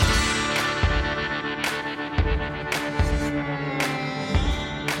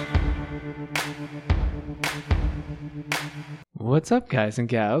What's up, guys and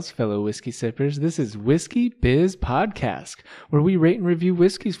gals, fellow whiskey sippers? This is Whiskey Biz Podcast, where we rate and review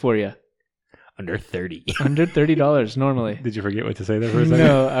whiskeys for you. Under 30. Under $30 normally. Did you forget what to say there for a second?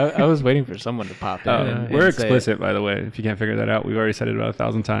 No, I was waiting for someone to pop in. We're and say explicit, by the way. If you can't figure that out, we've already said it about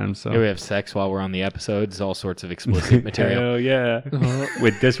 1,000 times. So Yeah, we have sex while we're on the episodes, all sorts of explicit material. Hell yeah. it.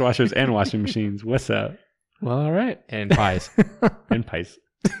 With dishwashers and washing machines. What's up? Well, all right. And pies. And pies.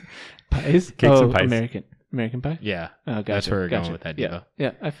 Pies? Cakes and pies. American pie? Yeah. Oh, gotcha. That's where we're gotcha. going with that, Yeah, Devo.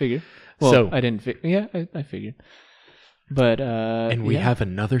 yeah, I figured. Well, So- I didn't figure. Yeah, I figured. But, And we yeah. have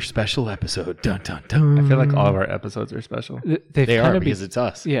another special episode. Dun, dun, dun. I feel like all of our episodes are special. They've They are kinda because it's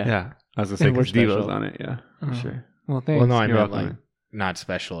us. Yeah. Yeah. I was going to say, And we're because Devo's special. on it. Yeah, for Oh. sure. Well, thanks. Well, no, I You're meant welcome. like not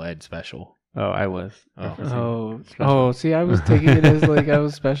special ed special. Oh, I was. Oh. referencing Oh, special. see, I was taking it as like I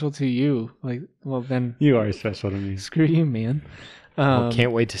was special to you. Like, well, then You are special to me. screw you, man. Well,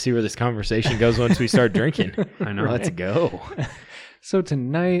 can't wait to see where this conversation goes once we start drinking. I know. Let's go. So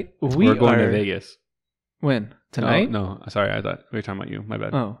tonight We're going are to Vegas. When tonight? Oh, no, sorry. I thought we were talking about you. My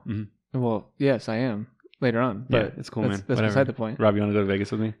bad. Oh, Mhm. well, yes, I am later on. Yeah, But it's cool, that's, man. That's Whatever. beside the point. Rob, you want to go to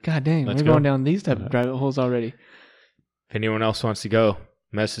Vegas with me? God dang, Let's we're go. going down these type of rabbit holes already. If anyone else wants to go,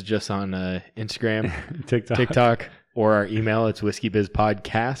 message us on Instagram, TikTok. TikTok, or our email. It's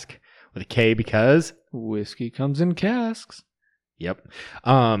whiskeyBizPodcast with a K because... Whiskey comes in casks. Yep.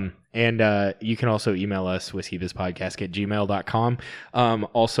 And you can also email us, whiskeybispodcast@gmail.com.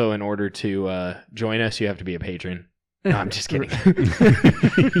 Also, in order to join us, you have to be a patron. No, I'm just kidding.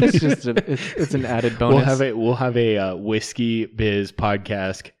 It's just it's an added bonus. We'll have a Whiskey Biz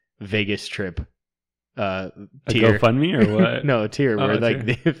Podcast Vegas trip A tier. GoFundMe or what? No, a tier Oh, where a like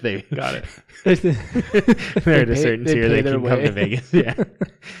tier. if they Got it. they're at a certain tier, they their can come way. to Vegas. Yeah,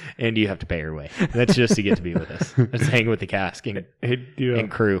 and you have to pay your way. That's just to get to be with us. Let's hang with the cask and Hey, Devo.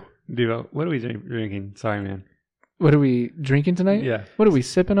 crew. Devo, what are we drinking? Sorry, man. What are we drinking tonight? Yeah. What are we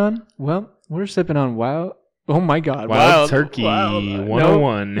sipping on? Well, we're sipping on Wild. Oh my God! Wild Turkey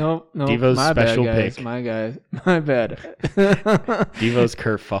 101. No, Devo's my special bad, guys. pick. My guys, my bad. Devo's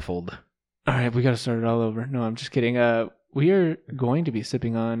kerfuffled. All right, we got to start it all over. No, I'm just kidding. We are going to be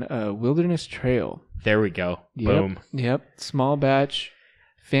sipping on Wilderness Trail. There we go. Yep. Boom. Yep. Small batch,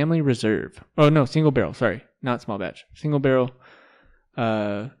 family reserve. Oh no, single barrel. Sorry, not small batch. Single barrel.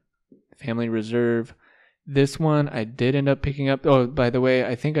 Family reserve. This one I did end up picking up. Oh, by the way,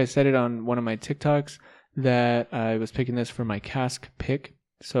 I think I said it on one of my TikToks that I was picking this for my cask pick.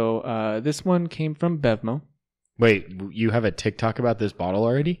 So this one came from Bevmo. Wait, you have a TikTok about this bottle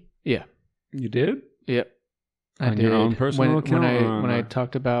already? Yeah. You did? Yep. On your own personal account or when I on-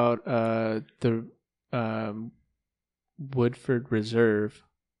 talked about the Woodford Reserve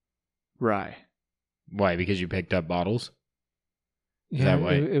rye. Why? Because you picked up bottles? Yeah, that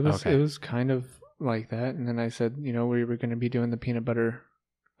why? it was Okay. it was kind of like that, and then I said, we were going to be doing the peanut butter.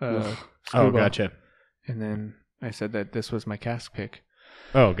 Oh, screwball. gotcha. And then I said that this was my cask pick.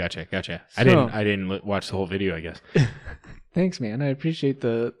 Oh, gotcha. I So- didn't watch the whole video, I guess. Thanks, man. I appreciate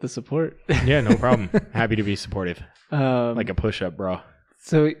the support. Yeah, no problem. Happy to be supportive. Like Like a push-up, bro.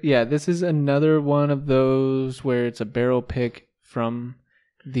 So yeah, this is another one of those where it's a barrel pick from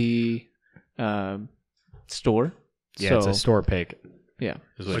the store. Yeah, it's a store pick. Yeah,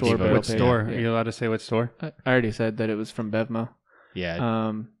 Is what Store Devo- barrel What pick. store? Yeah. Are you allowed to say what store? I already said that it was from Bevmo.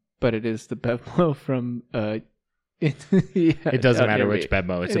 Yeah, But it is the Bevmo from it doesn't matter which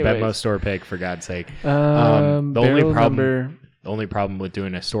Bevmo. It's a Bevmo Anyways. store pick, for God's sake. The only problem- number, The only problem with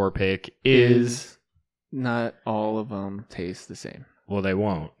doing a store pick is, not all of them taste the same. well, they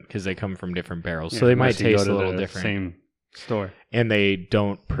won't because they come from different barrels. Yeah, so they might unless you go taste to a little the different. Same store. And they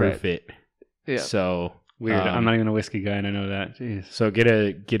don't proof it. Yeah. So Weird. Um, I'm not even a whiskey guy, and I know that. Jeez. So get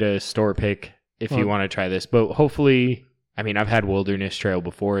a store pick if you Well- want to try this. But hopefully, I mean, I've had Wilderness Trail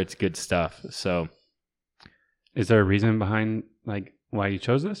before. It's good stuff. So Is there a reason behind like why you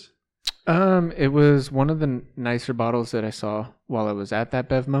chose this? It was one of the nicer bottles that I saw while I was at that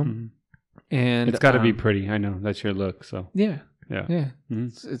Bevmo, Mhm. and It's got to be pretty. I know that's your look. So Yeah, yeah. yeah.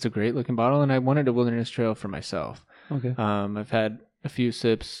 Mhm. It's a great looking bottle, and I wanted a Wilderness Trail for myself. Okay. I've had a few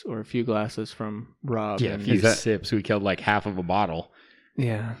sips or a few glasses from Rob. yeah, a and few Is that- sips. We killed like half of a bottle.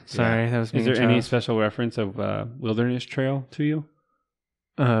 yeah. Sorry, that was. Is being there a any child. special reference of Wilderness Trail to you?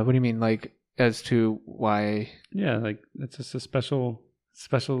 What do you mean, like as to why? Yeah, like it's just a special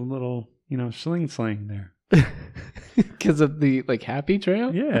little sling there. Because of the happy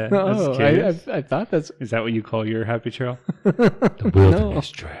trail. Yeah. Oh, I thought that's Is that what you call your happy trail? no.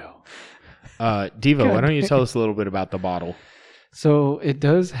 Trail. Devo, why God don't you dang. tell us a little bit about the bottle? So it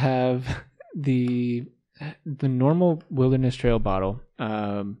does have the normal Wilderness Trail bottle.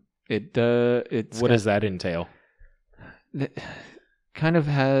 It's What does that entail? that kind of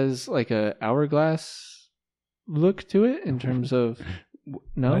has like a hourglass look to it in terms of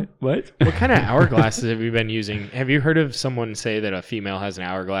no. What? What kind of hourglasses have you been using? Have you heard of someone say that a female has an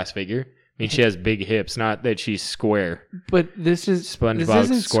hourglass figure? I mean, she has big hips, not that she's square. But this SpongeBob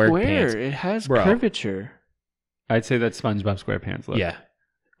isn't square square. pants. It has Bro. curvature. I'd say that's SpongeBob SquarePants look. Yeah,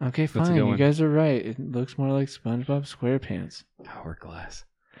 Okay, That's a fine. good You one. guys are right. It looks more like SpongeBob SquarePants. hourglass.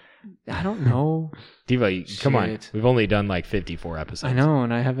 I don't know. Diva, come on. Shit. We've only done like 54 episodes. I know,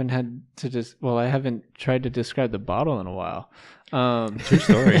 and I haven't had to I haven't tried to describe the bottle in a while. True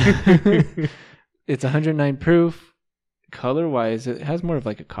story. It's 109 proof. Color wise, it has more of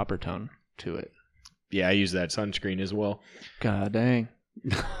like a copper tone to it. Yeah, I use that sunscreen as well. God dang.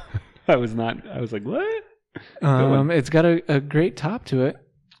 I was like, what? one. It's got a great top to it.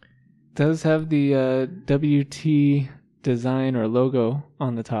 Does have the WT design or logo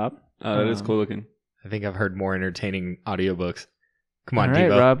on the top. Oh, that is cool looking. I think I've heard more entertaining audiobooks. Come on, All right,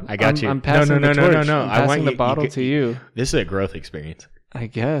 Devo. Rob. I got you. I'm passing the torch. No. I'm I want passing the you- bottle you, to you. This is a growth experience. I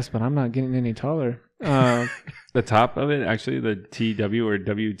guess, but I'm not getting any taller. The top of it, actually, the TW or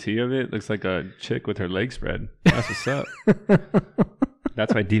WT of it, looks like a chick with her legs spread. That's what's up.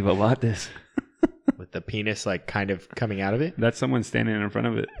 That's why Diva bought this. With the penis like kind of coming out of it. That's someone standing in front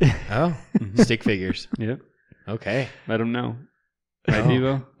of it. Oh, stick figures. Yep. Okay. Let them know. Right, Oh.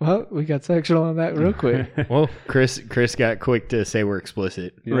 Devo? Well, we got sexual on that real quick. Well, Chris got quick to say we're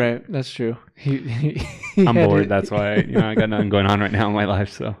explicit. Yeah. Right, that's true. He I'm had bored. it- That's why I got nothing going on right now in my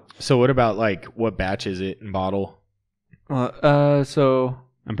life. So So what about like what batch is it in bottle? Well, so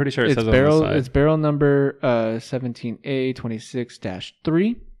I'm pretty sure it it's says barrel. on the It's side. barrel number 17A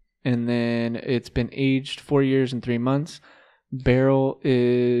 26-3, and then it's been aged 4 years and 3 months. Barrel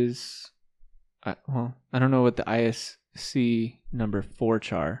is, I don't know what the ISC number 4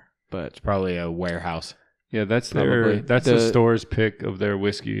 char, but It's probably a warehouse. Yeah, that's Probably. that's The- the store's pick of their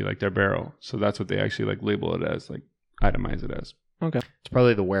whiskey, like their barrel. So that's what they actually like label it as, like itemize it as. It's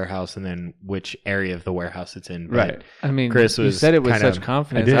probably the warehouse and then which area of the warehouse it's in. But Right. I mean, Chris you was said it with kind of- such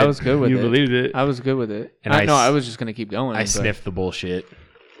confidence. I was good with you it. believed it. I was good with it. And I was just gonna keep going. I but- sniffed the bullshit.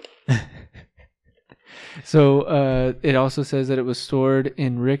 So it also says that it was stored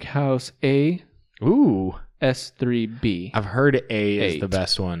in Rick House A Ooh. S3B. I've heard A is the 8.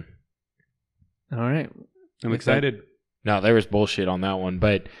 best one. All right. I'm excited. No, there was bullshit on that one,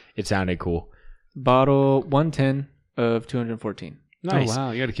 but it sounded cool. Bottle 110 of 214. Nice. Oh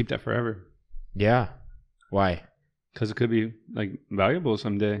wow, you got to keep that forever Yeah. Why? because it could be like valuable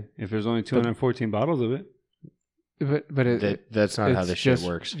someday if there's only 214 bottles of it. But That's not how it's this shit just-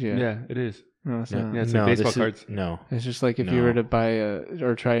 works. Yeah. it is. No, it's No, not. Yeah, it's like baseball this is- cards. No. It's just like if you No. were to buy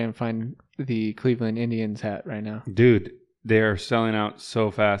or try and find the Cleveland Indians hat right now. Dude, they are selling out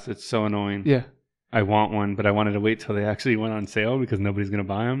so fast. It's so annoying. Yeah. I want one, but I wanted to wait till they actually went on sale because nobody's gonna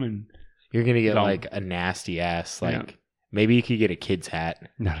buy them. And You're going to get Dumb. like a nasty ass, like Yeah. maybe you could get a kid's hat.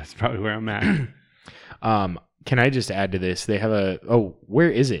 no, that's probably where I'm at. Can I just add to this? They have where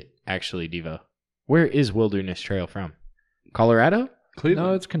is it actually, Devo? Where is Wilderness Trail from? Colorado? Cleveland.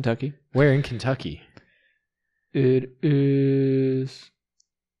 No, it's Kentucky. Where in Kentucky? It is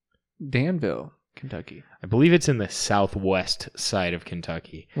Danville, Kentucky. I believe it's in the southwest side of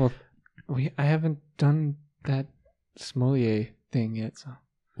Kentucky. Well, I haven't done that sommelier thing yet, so.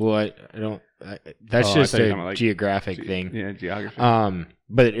 Well, I don't. That's Oh, I just thought you were a talking about, like, geographic thing. Yeah, geography.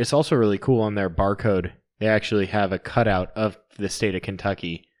 But it's also really cool on their barcode. They actually have a cutout of the state of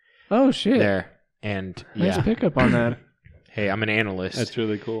Kentucky Oh shit! there, and Nice yeah. pickup on that. Hey, I'm an analyst. That's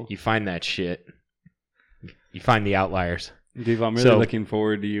really cool. You find that shit. You find the outliers. Dave, I'm really So- looking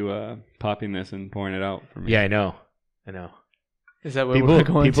forward to you popping this and pouring it out for me. Yeah, I know. Is that what People we're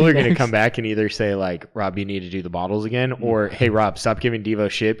going are going to next? come back and either say like, Rob, you need to do the bottles again, or hey, Rob, stop giving Devo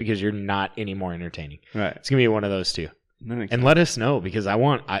shit because you're not any more entertaining. Right. It's going to be one of those two. That makes And sense. let us know because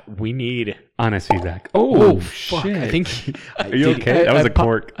we need. honest feedback. Oh, shit. fuck. I think. Are you okay? That was a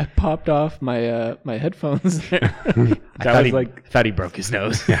cork. I popped off my my headphones there. I thought he broke his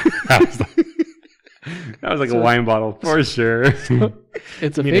nose. that was like a wine bottle for sure. It's a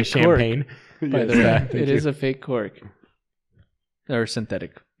You mean fake cork, champagne? by the way. It is a fake cork. Or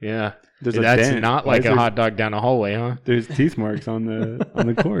synthetic. Yeah. There's a That's dent. not Why like is a there- hot dog down a hallway, huh? There's teeth marks on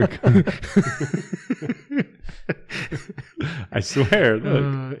the cork. I swear.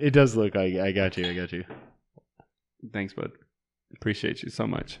 Look. It does look like. I got you. Thanks, bud. Appreciate you so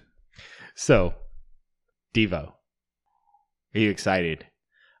much. So, Devo, are you excited?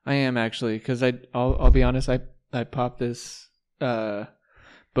 I am actually, because I'll be honest. I popped this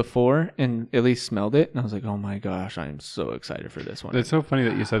before and at least smelled it, and I was like, oh my gosh, I am so excited for this one. It's so funny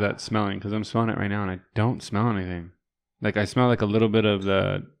that you said that smelling because I'm smelling it right now and I don't smell anything. Like I smell like a little bit of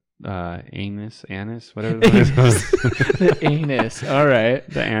the anise, whatever the is called. The anus. All right.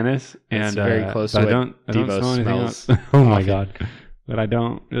 The anise. It's And very close but to I what don't Devo smell anything smells else. Oh my often. god. But I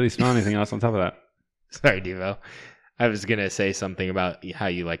don't really smell anything else on top of that. Sorry, Devo. I was gonna say something about how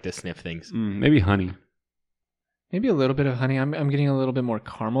you like to sniff things. Maybe honey. Maybe a little bit of honey. I'm getting a little bit more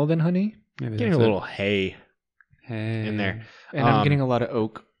caramel than honey, Maybe Getting a that's little hay hey. in there. and I'm Um, getting a lot of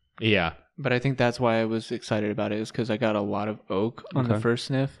oak. Yeah. But I think that's why I was excited about it, is because I got a lot of oak on the Okay. first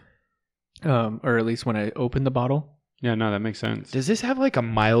sniff, or at least when I opened the bottle. Yeah, no, that makes sense. Does this have like a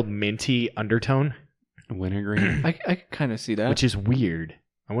mild minty undertone? Wintergreen. I can kind of see that. Which is weird.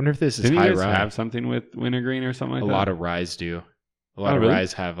 I wonder if this is Didn't you high guys rye. have something with wintergreen or something like A that? lot of ryes do. A lot Oh, of really?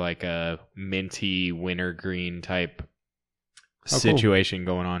 ryes have like a minty wintergreen type cool. situation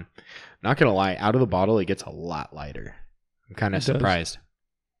going on. Not gonna lie, out of the bottle it gets a lot lighter. I'm kind It of does. surprised.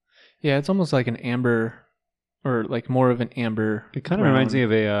 Yeah, it's almost like an amber, or like more of an amber. It kind of reminds me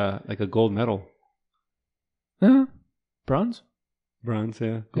of a like a gold medal. Bronze. Bronze,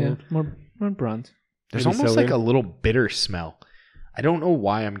 yeah. Yeah, Gold. more bronze. There's Maybe almost like silver. a little bitter smell. I don't know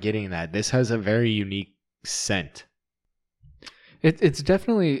why I'm getting that. This has a very unique scent. It's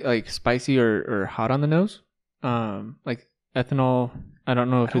definitely like spicy or hot on the nose. Like ethanol. I don't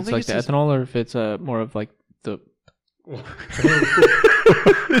know if I don't it's think like it's the just- ethanol or if it's more of like the.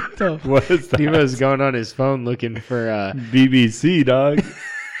 What is that? Devo's going on his phone looking for BBC, dog.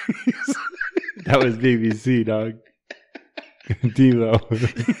 That was BBC, dog.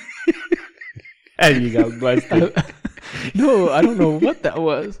 Devo. And you got busted. No, I don't know what that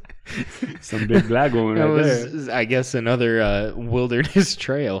was. Some big black woman that right there. was I guess another wilderness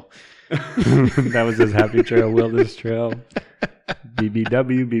trail. That was his Happy Trail, Wilderness Trail,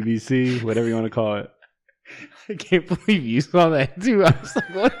 BBW, BBC, whatever you want to call it. I can't believe you saw that too. I was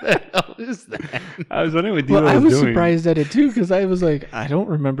like, what the hell is that? I was wondering what Devo Well, I was doing. surprised at it too because I was like, I don't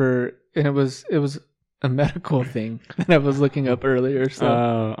remember, and it was a medical thing that I was looking up earlier. So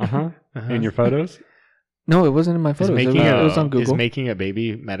Uh-huh. In your photos? no, it wasn't in my Is photos. It making, was on is Google. making a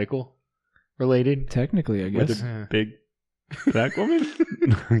baby medical related? Technically, I With guess. a big black woman?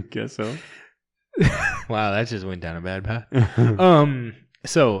 I guess so. Wow, that just went down a bad path.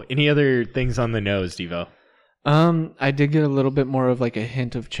 So any other things on the nose, Devo? I did get a little bit more of like a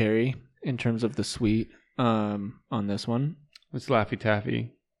hint of cherry in terms of the sweet on this one. It's Laffy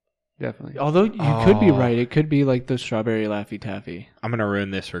Taffy. Definitely. Although you could be Oh. right, it could be like the strawberry Laffy Taffy. I'm gonna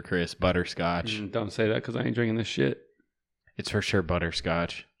ruin this for Chris. Butterscotch. Don't say that because I ain't drinking this shit. It's for sure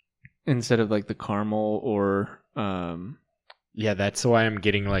butterscotch. Instead of like the caramel or Yeah, that's why I'm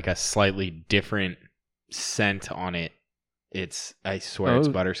getting like a slightly different scent on it. I swear it's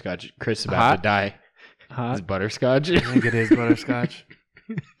Oh. butterscotch. Chris is about Hot? to die. hot. It's butterscotch. I think it is butterscotch.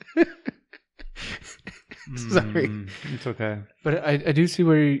 Sorry. It's okay. But I do see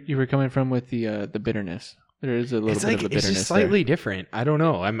where you were coming from with the bitterness. There is a little It's bit like of a it's bitterness just slightly different. I don't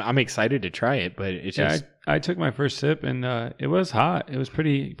know. I'm excited to try it, but it's Yeah, just I took my first sip and it was hot. It was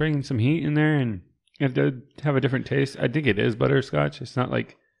pretty, bringing some heat in there, and it did have a different taste. I think it is butterscotch. It's not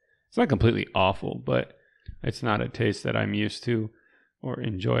completely awful, but it's not a taste that I'm used to or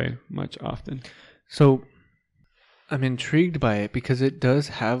enjoy much often. So I'm intrigued by it because it does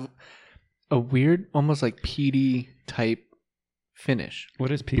have a weird, almost like peaty type finish.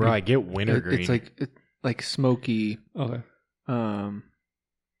 What is peaty? bro. I get wintergreen. It's like smoky. Okay.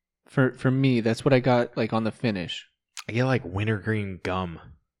 For me, that's what I got like on the finish. I get like wintergreen gum.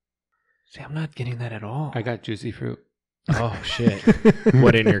 See, I'm not getting that at all. I got juicy fruit. Oh shit!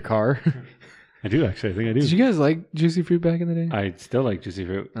 What in your car? I do actually. I think I do. Did you guys like juicy fruit back in the day? I still like juicy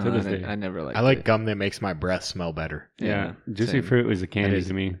fruit to Oh, this I day. never liked I like it. gum that makes my breath smell better. Yeah, juicy same. fruit was a candy is-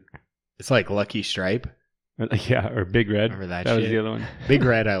 to me. It's like Lucky Stripe. Yeah, or Big Red. Remember that That was shit? the other one. Big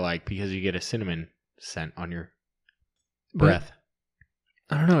Red I like because you get a cinnamon scent on your But breath.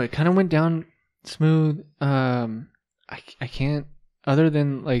 I don't know. It kind of went down smooth. I can't. Other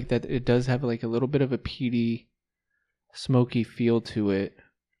than like that, it does have like a little bit of a peaty, smoky feel to it.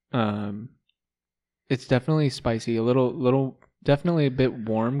 It's definitely spicy. A little, definitely a bit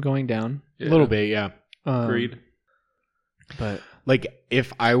warm going down. A little bit, yeah. Agreed. But Like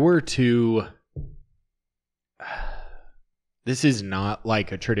if I were to, this is not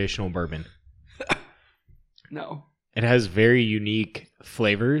like a traditional bourbon. No. It has very unique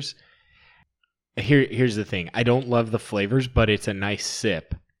flavors. Here's the thing. I don't love the flavors, but it's a nice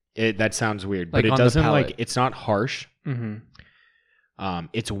sip. That sounds weird, but Like it on the doesn't palate. like it's not harsh. mm-hmm.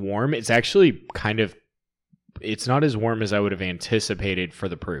 It's warm. It's actually kind of it's not as warm as I would have anticipated for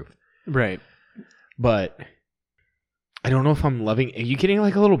the proof. Right. But I don't know if I'm loving. Are you getting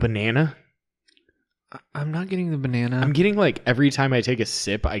like a little banana? I'm not getting the banana. I'm getting like every time I take a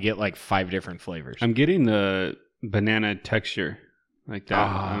sip, I get like 5 different flavors. I'm getting the banana texture like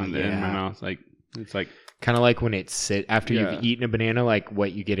that in yeah. my mouth. Like it's like Kind of like when it sit after Yeah. you've eaten a banana, like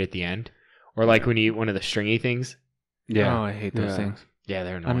what you get at the end, or like when you eat one of the stringy things. Oh, I hate those Yeah. things. Yeah,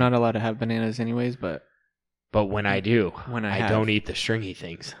 they're annoying. I'm not allowed to have bananas anyways, but But when I do, when I I have- don't eat the stringy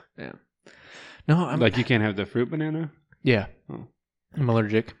things. No, I'm like you can't have the fruit banana. yeah. Oh. I'm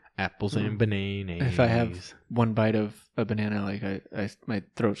allergic. Apples and bananas. If I have one bite of a banana, like I my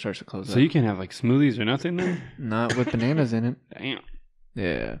throat starts to close So up. you can't have like smoothies or nothing then. Not with bananas in it. Damn,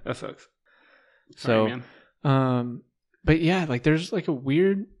 Yeah. that sucks. So, Sorry, man. but yeah, like there's like a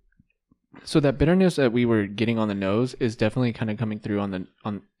weird. So that bitterness that we were getting on the nose is definitely kind of coming through on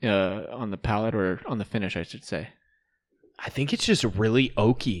the palate or on the finish, I should say. I think it's just really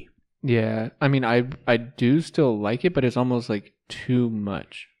oaky. Yeah, I mean, I do still like it, but it's almost like too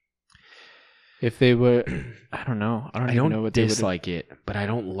much. If they would, I don't know. I don't I even don't know what they would. dislike it, but I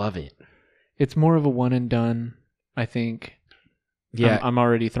don't love it. It's more of a one and done, I think. Yeah, I'm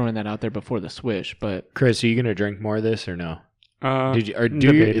already throwing that out there before the swish, but Chris, are you gonna drink more of this or no? Did you, or do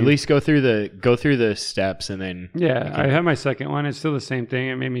you debating. at least go through the steps and then? Yeah, I have my second one. It's still the same thing.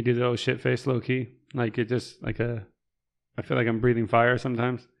 It made me do the oh shit face low key. Like it just I feel like I'm breathing fire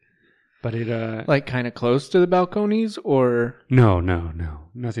sometimes. But it like kind of close to the balconies, or no,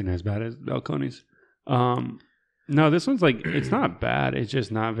 nothing as bad as Balcones. No, this one's like it's not bad. It's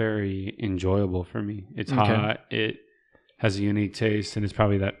just not very enjoyable for me. It's Okay. hot. It has a unique taste, and it's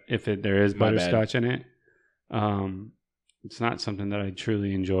probably that if there is My bad. butterscotch in it, it's not something that I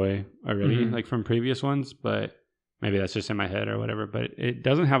truly enjoy already, Mhm. like from previous ones. But maybe that's just in my head or whatever. But it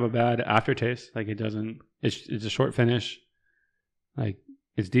doesn't have a bad aftertaste. Like it doesn't. It's a short finish. Like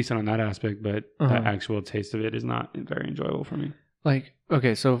it's decent on that aspect, but the Uh-huh. actual taste of it is not very enjoyable for me. like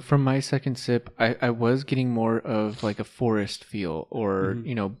okay. So from my second sip, I was getting more of like a forest feel, or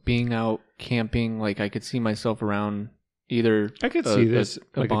Mhm. being out camping. Like I could see myself around either I could see this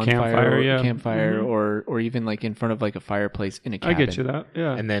a like a bonfire, campfire, or yeah. campfire, Mhm. or even like in front of like a fireplace in a I cabin. get you that.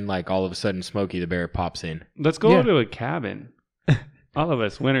 Yeah. And then like all of a sudden, Smokey the Bear pops in. Let's go Yeah. to a cabin. All of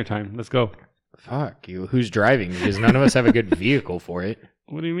us, wintertime. Let's go. Fuck you. Who's driving? Because none of us have a good vehicle for it.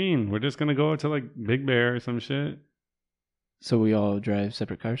 What do you mean? We're just gonna go to like Big Bear or some shit? So we all drive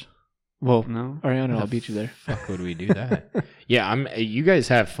separate cars. Well, No. Ariana, How I'll beat you there. Fuck would we do that? Yeah, you guys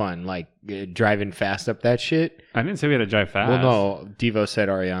have fun, like driving fast up that shit. I didn't say we had to drive fast. Well, no, Devo said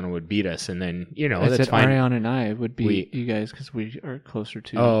Ariana would beat us, and then I that's said fine. Ariana and I would beat We- you guys because we are closer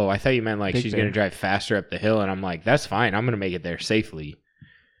to. Oh, I thought you meant like Big she's Bear. gonna drive faster up the hill, and I'm like, that's fine. I'm gonna make it there safely.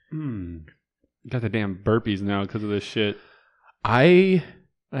 Got the damn burpees now because of this shit. I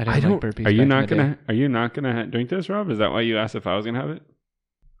I I don't don't- like burpees. Are you back in not the day. gonna? Are you not gonna drink this, Rob? Is that why you asked if I was gonna have it?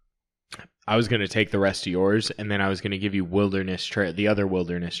 was gonna take the rest of yours, and then I was gonna give you Wilderness Trail, the other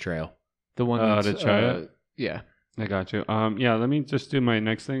Wilderness Trail. The one to try it? Yeah. I got you. Yeah. Let me just do my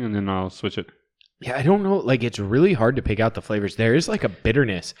next thing and then I'll switch it. Yeah, I don't know. Like, it's really hard to pick out the flavors. There is like a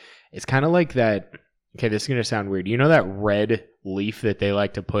bitterness. It's kind of like that. Okay, this is gonna sound weird. You know that red leaf that they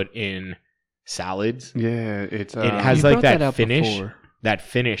like to put in salads? Yeah, it's. It has You like brought that out finish. before. That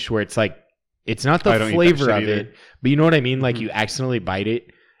finish where it's like, it's not the I don't eat that flavor shit of either. it, but you know what I mean? Like Mhm. you accidentally bite it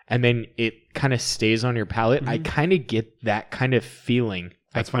and then it kind of stays on your palate. I Mhm. kind of get that kind of feeling.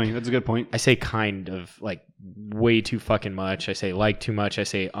 That's funny. That's a good point. I say kind of like way too fucking much. I say like too much. I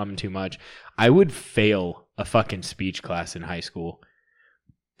say too much. I would fail a fucking speech class in high school.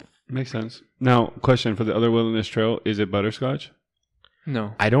 Makes sense. Now, question for the other Wilderness Trail: is it butterscotch?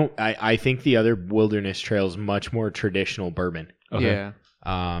 No. I think the other Wilderness Trail is much more traditional bourbon. Yeah.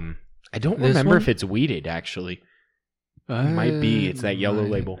 I don't This remember one? if it's weeded actually. It might be. It's that yellow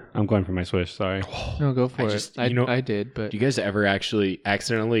might. label. I'm going for my Swish. Sorry. No, go for I it. just- I, you know- I did, but Do you guys ever actually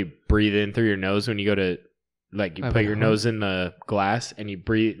accidentally breathe in through your nose when you go to, like, you I put your would nose in the glass and you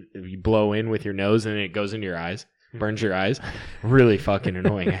blow in with your nose and it goes into your eyes, burns your eyes? Really fucking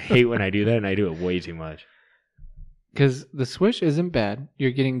annoying. I hate when I do that and I do it way too much. because the swish isn't bad.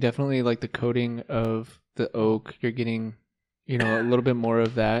 You're getting definitely like the coating of the oak. You're getting, a little bit more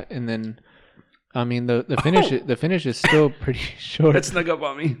of that, and then, I mean, the finish is still pretty short. That snuck up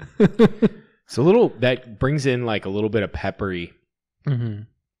on me. It's a little, that brings in like a little bit of peppery Mm-hmm.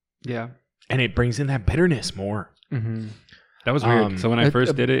 Yeah. and it brings in that bitterness more. Mm-hmm. That was weird. So when I it-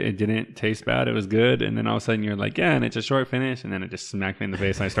 first did it, it didn't taste bad. It was good. And then all of a sudden you're like, yeah, and it's a short finish. And then it just smacked me in the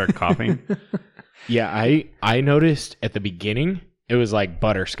face and I started coughing. Yeah, I noticed at the beginning it was like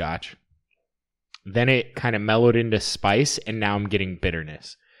butterscotch. Then it kind of mellowed into spice and now I'm getting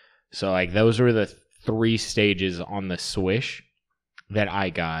bitterness. So like those were the 3 stages on the swish that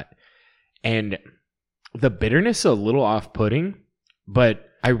I got. And the bitterness is a little off-putting, but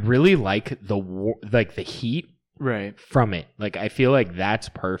I really like the heat Right. from it. Like, I feel like that's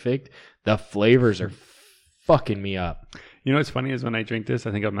perfect. The flavors are fucking me up. You know what's funny is when I drink this,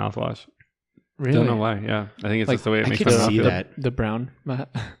 I think of mouthwash. Really? Don't know why. Yeah, I think it's Like, just the way it I makes could my mouth see feel. that. The brown,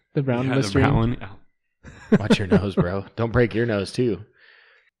 the brown Yeah, the Listerine. brown one. Watch your nose, bro. Don't break your nose too.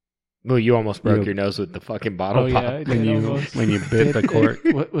 Well, you almost broke your nose with the fucking bottle Oh pop. yeah, I When did you almost. when you bit the cork.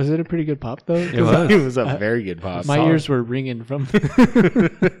 Was it a pretty good pop though? It was. It was a very good pop. My Solid. ears were ringing from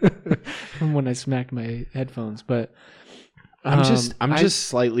from when I smacked my headphones, but I'm just I-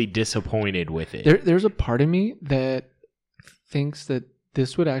 slightly disappointed with it. there's a part of me that thinks that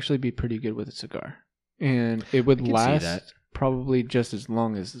this would actually be pretty good with a cigar, and it would I can see last that. probably just as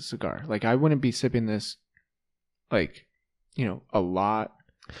long as the cigar. Like I wouldn't be sipping this, like, a lot.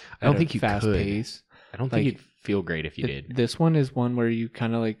 I don't at a think you fast could. pace. I don't like, think it'd feel great if you did. This one is one where you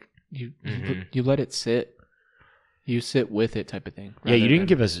kind of like you let it sit. You sit with it, type of thing. Yeah, you rather didn't than-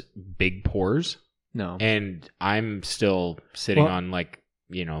 give us big pours, no. and I'm still sitting Well,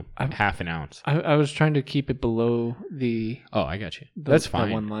 on half an ounce. I was trying to keep it below the. Oh, I got you. the That's the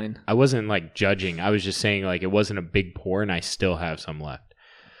fine. one line. I wasn't like judging. I was just saying like it wasn't a big pour, and I still have some left.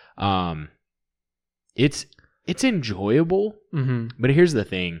 It's enjoyable, Mm-hmm. but here's the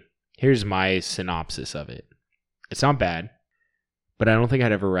thing. Here's my synopsis of it. It's not bad, but I don't think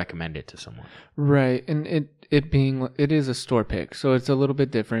I'd ever recommend it to someone. Right, and it is a store pick, so it's a little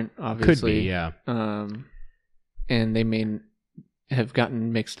bit different, obviously. Could be, yeah. And they may have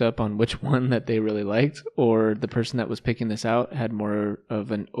gotten mixed up on which one that they really liked, or the person that was picking this out had more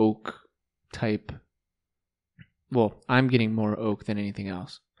of an oak type. Well, I'm getting more oak than anything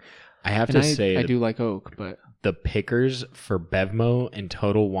else. I have And to say I do like oak, but the pickers for Bevmo and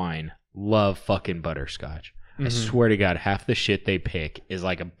Total Wine love fucking butterscotch. I swear to God, half the shit they pick is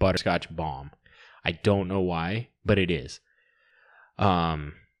like a butterscotch bomb. I don't know why, but it is.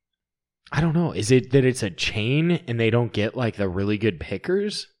 I don't know. Is it that it's a chain and they don't get like the really good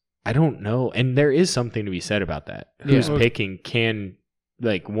pickers? I don't know. And there is something to be said about that. Who's Yeah. picking can,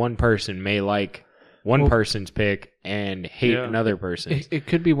 like, one person may like one person's pick and hate another person's. it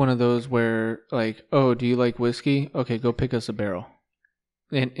could be one of those where, like, oh, do you like whiskey? Okay, go pick us a barrel.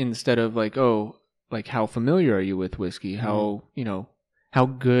 And instead of like, oh, like, how familiar are you with whiskey? How, how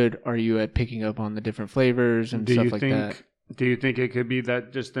good are you at picking up on the different flavors and stuff like that? Do you think it could be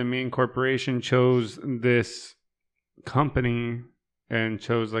that just the main corporation chose this company and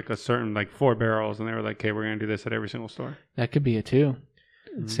chose like a certain, like, 4 barrels, and they were like, okay, we're going to do this at every single store? That could be it too.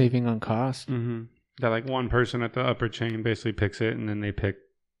 Mhm. Saving on cost. Mm-hmm. That like one person at the upper chain basically picks it, and then they pick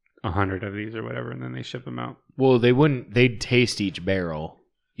 100 of these or whatever, and then they ship them out. Well, they'd taste each barrel.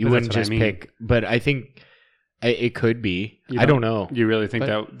 You But that's wouldn't what I just mean. pick, but I think it could be. You I don't know. You really think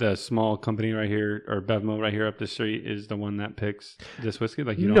But- that the small company right here, or Bevmo right here up the street, is the one that picks this whiskey?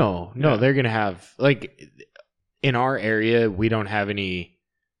 Like, you don't. No, Yeah. they're going to have, like, in our area, we don't have any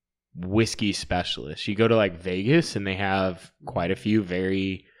whiskey specialists. You go to, like, Vegas, and they have quite a few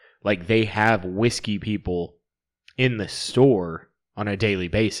they have whiskey people in the store on a daily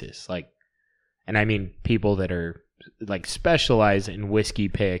basis. Like, and I mean people that are, like, specialize in whiskey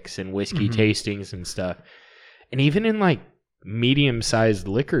picks and whiskey Mhm. tastings and stuff. And even in, like, medium-sized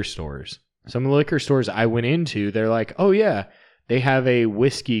liquor stores. Some of the liquor stores I went into, they're like, oh, yeah, they have a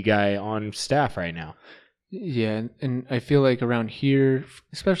whiskey guy on staff right now. Yeah, and I feel like around here,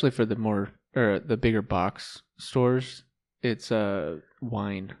 especially for the bigger box stores, it's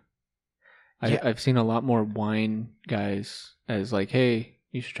wine. Yeah. I've seen a lot more wine guys as like, hey,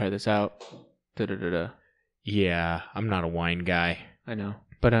 you should try this out. Da da da da. Yeah, I'm not a wine guy. I know,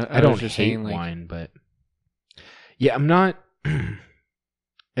 but I I don't was just hate saying, like, wine, but yeah, I'm not.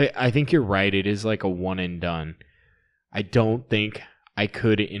 I think you're right. It is like a one and done. I don't think I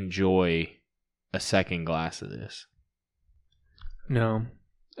could enjoy a second glass of this. No,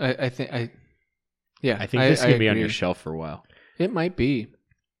 I think yeah, I think this can be on agree. your shelf for a while. It might be.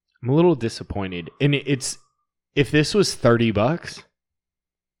 I'm a little disappointed, and it's if this was $30,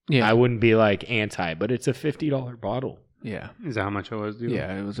 Yeah, I wouldn't be like anti, but it's a $50 bottle. yeah, Is that how much it was, dude?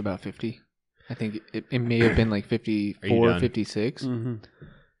 yeah. It was about 50. I think it may have been like Are you 54, done? 56, Mm-hmm.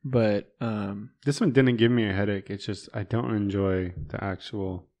 but This one didn't give me a headache. It's just I don't enjoy the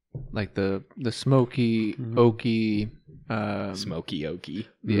actual. like the smoky, Mhm. oaky, Smoky oaky.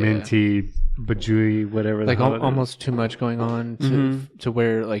 yeah. Minty, bajouy, whatever. like the hell it is. almost too much going on to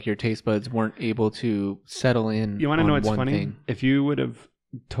where like your taste buds weren't able to settle in. You want to on know what's one funny? thing. If you would have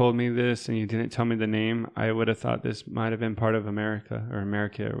told me this and you didn't tell me the name, I would have thought this might have been part of America or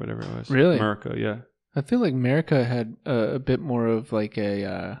whatever it was. Really? America, yeah. I feel like America had a bit more of like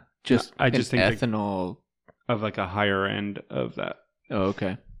a just I just an think ethanol of like a higher end of that. Oh,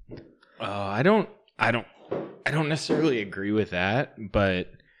 okay. I don't necessarily agree with that, but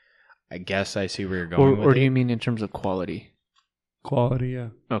I guess I see where you're going. Or do you mean in terms of quality? Quality, yeah.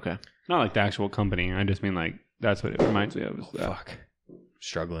 Okay. Not like the actual company. I just mean like that's what it reminds me of. Is that. Fuck,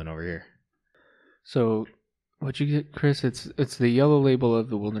 struggling over here. So, what you get, Chris? It's the yellow label of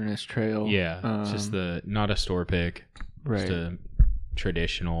the Wilderness Trail. Yeah, it's just not a store pick, right just a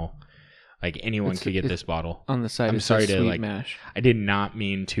traditional. Like anyone could get this bottle. on the side. I'm it sorry says to sweet like. mash. I did not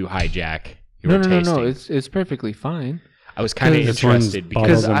mean to hijack your No. tasting. It's perfectly fine. I was kind of This one's interested Bottles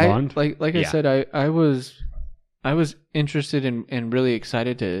because and I Bond? like I Yeah. said, I was interested and really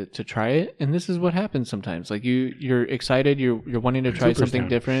excited to try it, and this is what happens sometimes. Like you're excited, you're wanting to try something Cooperstown.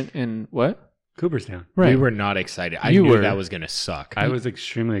 different, and what? Cooperstown. we were not excited. I You knew were. that was gonna suck. I was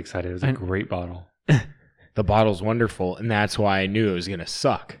extremely excited. It was a And- great bottle. The bottle's wonderful, and that's why I knew it was gonna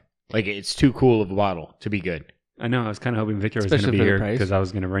suck. Like it's too cool of a bottle to be good. I know. I was kind of hoping Victor was going to Especially be for the here price. because I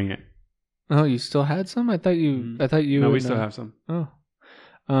was going to bring it. Oh, you still had some? I thought you. Mhm. I thought you. No, we and, still have some. Oh,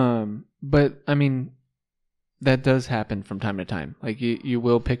 but I mean, that does happen from time to time. Like you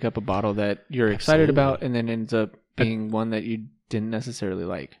will pick up a bottle that you're excited about, Absolutely. and then ends up being one that you didn't necessarily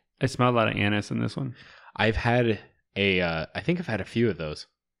like. I smelled a lot of anise in this one. I've had I think I've had a few of those.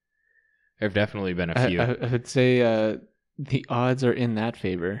 There've definitely been a few. I would say the odds are in that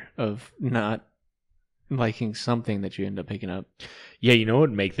favor of not liking something that you end up picking up. Yeah, you know what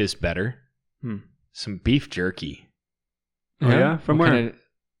would make this better? Hmm. Some beef jerky. Oh, yeah? From What where? kinda-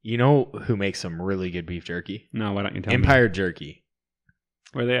 You know who makes some really good beef jerky? No, why don't you tell me? Empire Jerky.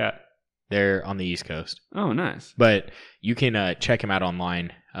 Where they at? They're on the East Coast. Oh, nice. But you can check them out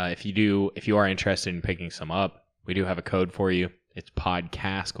online. If you are interested in picking some up, we do have a code for you. It's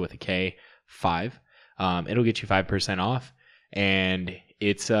podcast with a K 5. It'll get you 5% off, and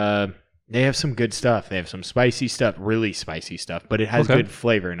it's they have some good stuff. They have some spicy stuff, really spicy stuff, but it has Okay. good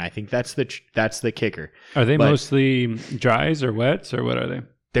flavor, and I think that's the kicker. Are they But- mostly dries or wets or what are they?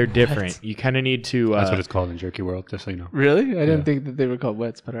 They're different. You kind of need to. That's what it's called in jerky world, just so you know. Really? I didn't Yeah. think that they were called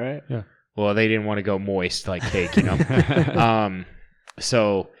wets, but all right. Well, they didn't want to go moist like cake, you know.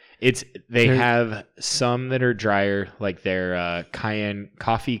 So they They're- have some that are drier, like their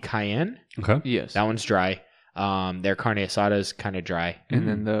coffee cayenne. Okay. Yes. That one's dry. Their carne asada is kind of dry. And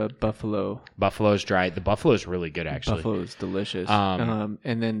then the buffalo. Buffalo's dry. The buffalo's really good, actually. Buffalo is delicious. Um,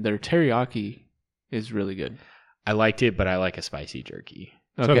 And then their teriyaki is really good. I liked it, but I like a spicy jerky.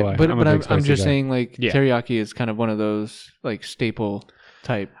 So Okay, do I. but I'm a I'm big spicy just guy. saying, like, Yeah. teriyaki is kind of one of those like staple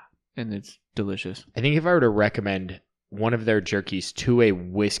type, and it's delicious. I think if I were to recommend one of their jerkies to a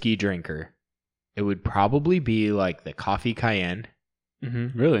whiskey drinker, it would probably be like the coffee cayenne,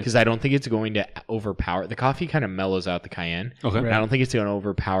 Mm-hmm. Really? because I don't think it's going to overpower. The coffee kind of mellows out the cayenne. Okay. And I don't think it's going to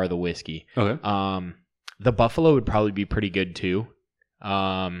overpower the whiskey. Okay. The buffalo would probably be pretty good too.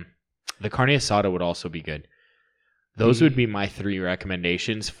 The carne asada would also be good. Those would be my 3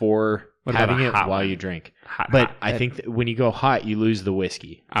 recommendations for What about having a it hot while one? you drink. Hot, But hot. I think that when you go hot, you lose the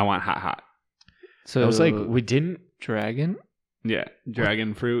whiskey. I want hot. So I was like, we didn't. dragon. Yeah.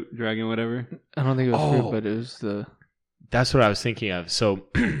 Dragon fruit, dragon whatever. I don't think it was Oh. fruit, but it was the. That's what I was thinking of. So,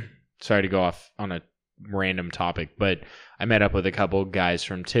 sorry to go off on a random topic, but I met up with a couple guys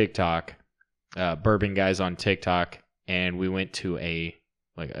from TikTok, bourbon guys on TikTok, and we went to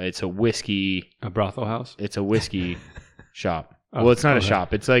it's a whiskey A brothel house. shop. Oh, Well, it's not a okay.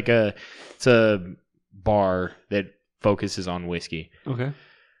 shop. It's like it's a bar that focuses on whiskey. Okay.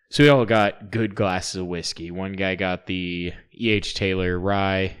 So we all got good glasses of whiskey. One guy got the E.H. Taylor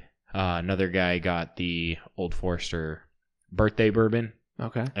rye. Another guy got the Old Forester birthday bourbon,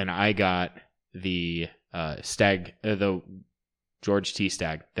 Okay. and I got the Stag, the George T.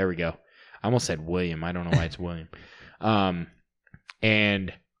 Stag. There we go. I almost said William. I don't know why it's William.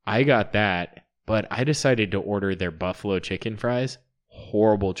 And I got that, but I decided to order their buffalo chicken fries.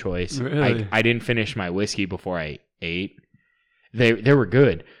 Horrible choice. Really? I didn't finish my whiskey before I ate. They were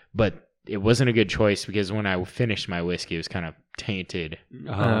good, but it wasn't a good choice because when I finished my whiskey, it was kind of tainted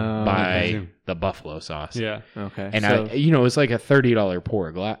by the buffalo sauce. Yeah. Okay. And so, it was like a $30 pour.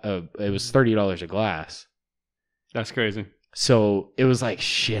 It was $30 a glass. That's crazy. So it was like,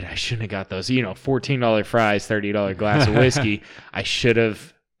 shit, I shouldn't have got those. $14 fries, $30 glass of whiskey. I should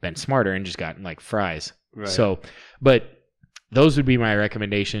have been smarter and just gotten like fries. Right. So, but those would be my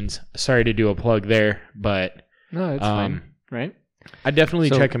recommendations. Sorry to do a plug there, but no, it's fine, right? I'd definitely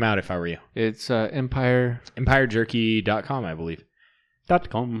So- check them out if I were you. It's Empire EmpireJerky.com, I believe.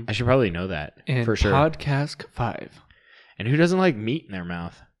 .com. I should probably know that and for sure. Podcast 5. And who doesn't like meat in their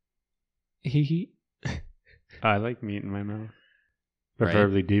mouth? I like meat in my mouth. Right.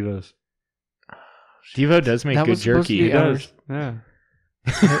 Preferably divas. Devo does make That good was supposed to jerky. be ours. Yeah.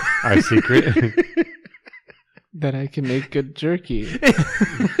 Our secret. That I can make good jerky.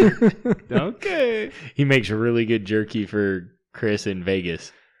 Okay. He makes really good jerky for Chris in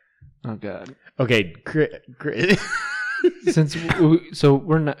Vegas. Oh God. Okay, Chris. So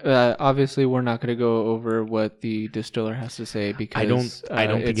we're not obviously we're not going to go over what the distiller has to say because I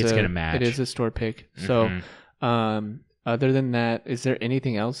don't think it's going to match. It is a store pick. So, other than that, is there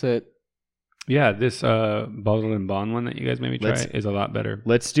anything else that? Yeah, this bottled and bond one that you guys made me try is a lot better.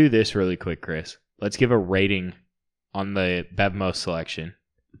 Let's do this really quick, Chris. Let's give a rating on the Bevmo selection.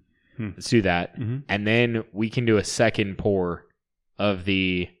 Let's do that. Mm-hmm. And then we can do a second pour of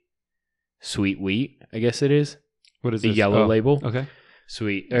the sweet wheat, I guess it is. What is the this? yellow label? Okay.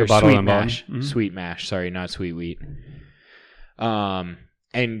 Sweet The or bottle sweet and bond? mash. Mhm. Sweet mash, sorry, not sweet wheat.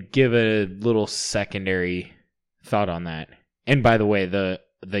 And give a little secondary thought on that. And by the way, the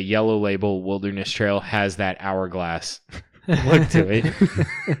yellow label Wilderness Trail has that hourglass look to it.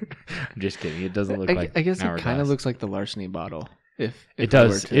 I'm just kidding. It doesn't look like I guess an it kind hourglass. of looks like the Larceny bottle. If It we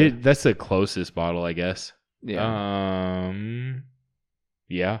does. were to- That's the closest bottle, I guess. yeah.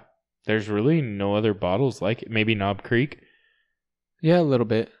 Yeah. There's really no other bottles like it. Maybe Knob Creek. Yeah, a little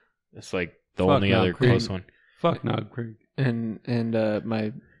bit. It's like the Fuck only Knob other Creek. close one. Fuck Nog Creek. And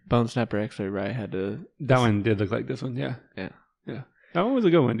my Bone Snapper X-Ray rye had to. That one did look like this one. Yeah. Yeah. Yeah. That one was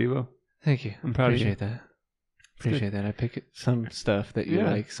a good one, Devo. Thank you. I'm proud of you. Appreciate that. Appreciate that. I pick some stuff that you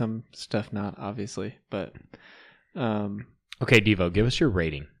Yeah. like, some stuff not, obviously. But Okay, Devo, give us your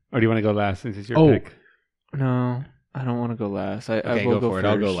rating. Or do you want to go last since it's your Oh. pick? no, I don't want to go last. I Okay, will go for it.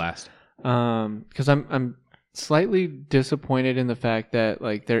 I'll go last. Because I'm slightly disappointed in the fact that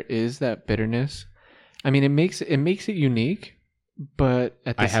like there is that bitterness. I mean, it makes it unique, but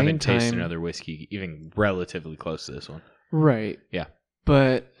at the I same haven't time, tasted another whiskey even relatively close to this one. right? Yeah.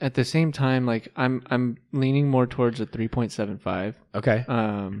 But at the same time, like I'm leaning more towards a 3.75. Okay.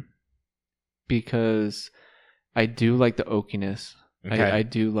 Because I do like the oakiness. Okay. I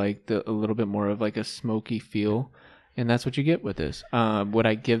do like a little bit more of like a smoky feel, and that's what you get with this. Would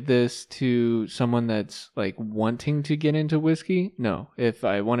I give this to someone that's like wanting to get into whiskey? No. If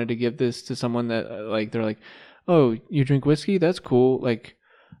I wanted to give this to someone that like they're like, oh, you drink whiskey? That's cool. Like,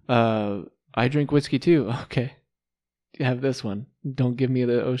 I drink whiskey too. Okay, have this one. Don't give me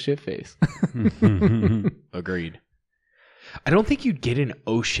the oh shit face. Agreed. I don't think you'd get an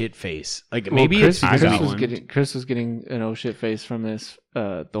oh shit face. Like Well, maybe Chris, it's Chris was getting an oh shit face from this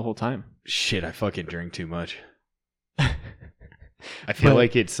the whole time. shit. I fucking drink too much. I feel But-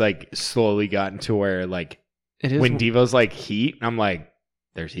 like it's like slowly gotten to where like It is when Devo's like heat, I'm like,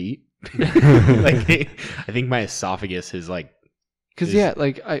 there's heat. Like I think my esophagus is like because is- yeah,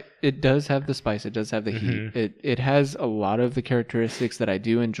 like it does have the spice, it does have the Mhm. heat. It has a lot of the characteristics that I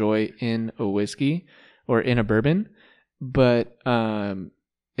do enjoy in a whiskey or in a bourbon, but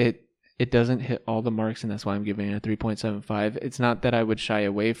it doesn't hit all the marks, and that's why I'm giving it a 3.75. It's not that I would shy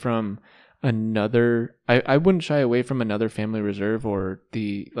away from another. I wouldn't shy away from another Family Reserve or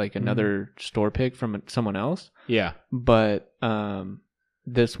another store pick from someone else, yeah. but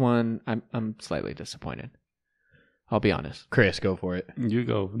this one I'm slightly disappointed. I'll be honest. Chris, go for it. You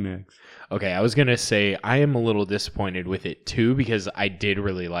go next. Okay, I was gonna say I am a little disappointed with it too because I did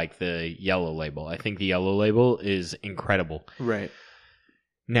really like the yellow label. I think the yellow label is incredible. Right.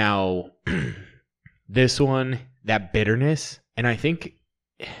 Now, this one, that bitterness, and I think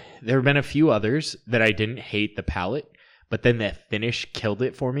there have been a few others that I didn't hate the palate, but then the finish killed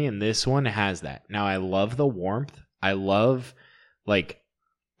it for me, and this one has that. Now, I love the warmth. I love, like,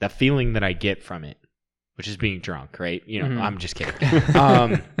 the feeling that I get from it, which is being drunk, right? You know, Mhm. I'm just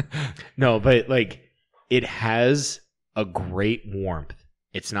kidding. No, but, like, it has a great warmth.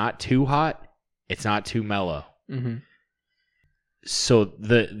 It's not too hot. It's not too mellow. Mm-hmm. So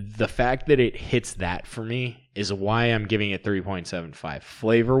the fact that it hits that for me is why I'm giving it 3.75.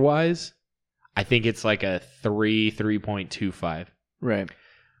 Flavor wise, I think it's like a 3.25. Right.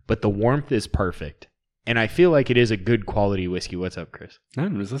 But the warmth is perfect. And I feel like it is a good quality whiskey. What's up, Chris?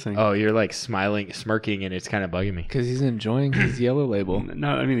 I'm just listening. Oh, you're like smiling, smirking, and it's kind of bugging me. Because he's enjoying his yellow label. No,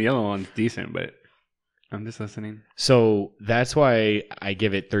 I mean the yellow one's decent, but I'm just listening. So that's why I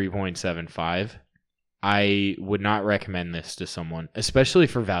give it 3.75. I would not recommend this to someone, especially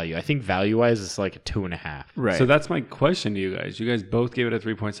for value. I think value-wise, it's like a 2.5. Right. So that's my question to you guys. You guys both gave it a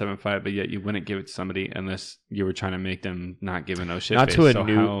 3.75, but yet you wouldn't give it to somebody unless you were trying to make them not give a no shit Not face. to a So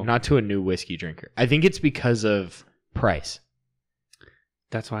new, how- not to a new whiskey drinker. I think it's because of price.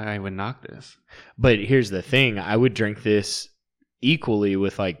 That's why I would knock this. But here's the thing: I would drink this equally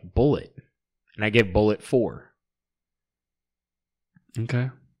with like Bullet, and I give Bullet 4.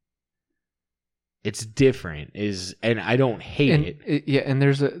 Okay. It's different, and I don't hate And it. yeah, and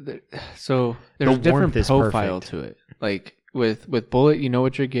there's a The different warmth is profile perfect. to it. Like with Bullet, you know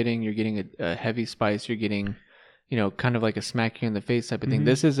what you're getting. You're getting a heavy spice. You're getting, kind of like a smack you in the face type of thing. Mhm.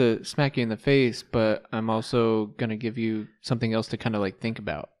 This is a smack you in the face, but I'm also gonna give you something else to kind of like think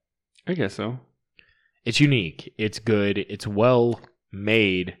about. I guess so. It's unique. It's good. It's well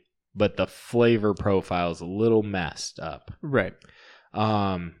made, but the flavor profile is a little messed up. Right.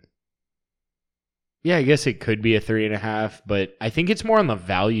 Yeah, I guess it could be a 3.5, but I think it's more on the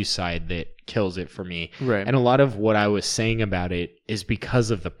value side that kills it for me. Right. And a lot of what I was saying about it is because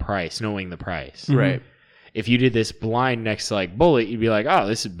of the price, knowing the price. Right. If you did this blind next to like Bullet, you'd be like, oh,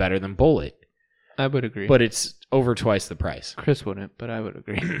 this is better than Bullet. I would agree. But it's over twice the price. Chris wouldn't, but I would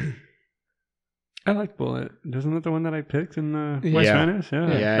agree. I like Bullet. Isn't that the one that I picked in the Yeah. West Spanish? Yeah.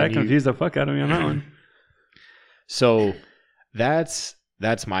 Yeah, That you- confused the fuck out of me on that one. So that's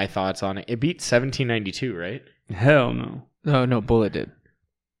my thoughts on it. It beat 1792, right? Hell no. No, Bullet did.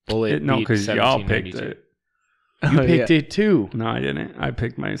 Bullet No, beat because y'all picked 1792. it. You Oh, picked yeah. it too. No, I didn't. I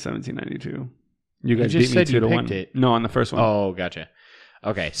picked my 1792. You guys just beat me said you 2-1. picked it. No, on the first one. Oh, gotcha.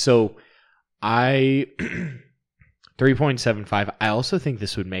 Okay, so I 3.75. I also think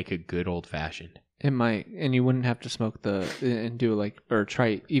this would make a good old fashioned. It might, and you wouldn't have to smoke and do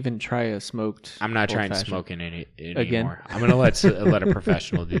try a smoked. I'm not trying to old-fashioned. smoke in it Again? anymore. I'm gonna let a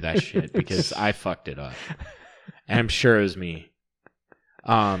professional do that shit because I fucked it up, and I'm sure it was me.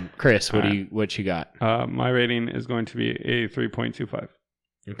 Chris, what you got? My rating is going to be a 3.25.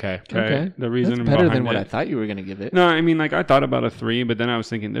 Okay, Okay. The reason That's better than behind what I it- thought you were gonna give it. No, I mean, like, I thought about a 3, but then I was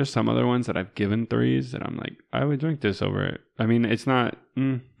thinking there's some other ones that I've given 3s that I'm like, I would drink this over it. I mean, it's not,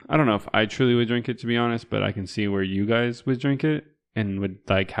 I don't know if I truly would drink it, to be honest, but I can see where you guys would drink it and would,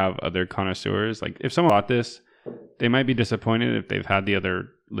 like, have other connoisseurs. Like, if someone bought this, they might be disappointed if they've had the other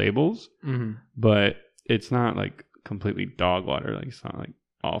labels, Mm-hmm. but it's not, like, completely dog water. Like, it's not, like,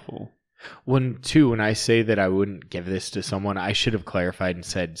 awful. When I say that I wouldn't give this to someone, I should have clarified and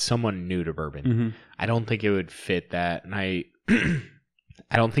said someone new to bourbon. Mm-hmm. I don't think it would fit that, and I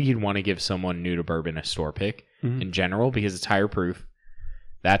don't think you'd want to give someone new to bourbon a store pick Mhm. in general because it's higher proof.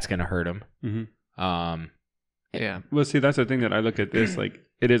 That's gonna hurt them. Mm-hmm. Yeah. Well, see, that's the thing that I look at this, like,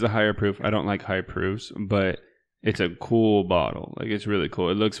 it is a higher proof. I don't like high proofs, but it's a cool bottle. Like, it's really cool.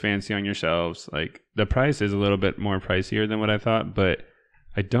 It looks fancy on your shelves. Like, the price is a little bit more pricier than what I thought, but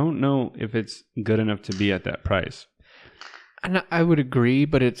I don't know if it's good enough to be at that price. And I would agree,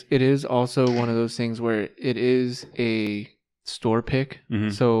 but it is also one of those things where it is a store pick.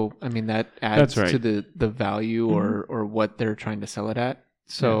 Mhm. So I mean that adds That's right. to the value or what they're trying to sell it at.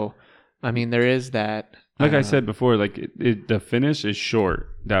 So I mean there is that. Like I said before, like, the finish is short.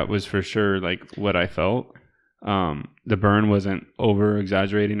 That was for sure, like, what I felt. The burn wasn't over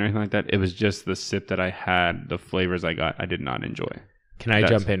exaggerating or anything like that. It was just the sip that I had, the flavors I got, I did not enjoy. Can I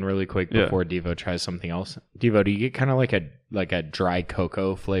That's- jump in really quick Yeah. before Devo tries something else? Devo, do you get kind of like a dry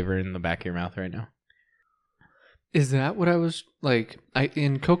cocoa flavor in the back of your mouth right now? Is that what I was like?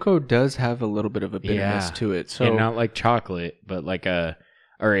 And cocoa does have a little bit of a bitterness Yeah. to it. So And not like chocolate, but like it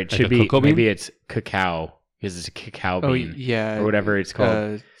Like should a be cocoa bean? maybe it's cacao because it's a cacao oh bean yeah, or whatever it's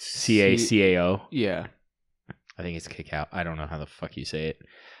called. CACAO. Yeah. I think it's cacao. I don't know how the fuck you say it.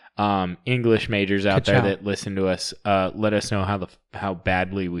 English majors out Cacao. there that listen to us, let us know how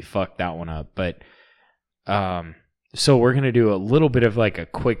badly we fucked that one up. But so we're gonna do a little bit of like a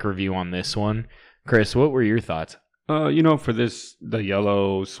quick review on this one. Chris, what were your thoughts? For the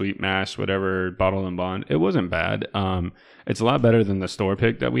yellow sweet mash, whatever, bottle and bond, it wasn't bad. It's a lot better than the store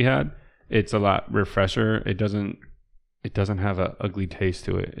pick that we had. It's a lot refresher. It doesn't have a ugly taste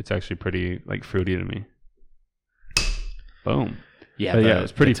to it. It's actually pretty, like, fruity to me. Boom. Yeah,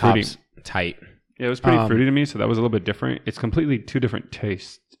 it's pretty the top's fruity. tight. Yeah, it was pretty Um, fruity to me, so that was a little bit different. It's completely two different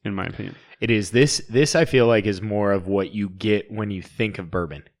tastes, in my opinion. It is this I feel like is more of what you get when you think of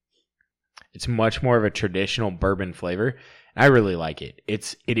bourbon. It's much more of a traditional bourbon flavor. I really like it.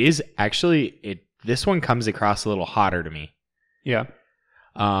 It is actually this one comes across a little hotter to me. Yeah.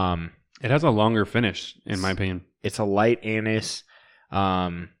 It has a longer finish, in my opinion. It's a light anise.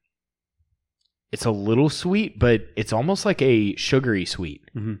 It's a little sweet, but it's almost like a sugary sweet.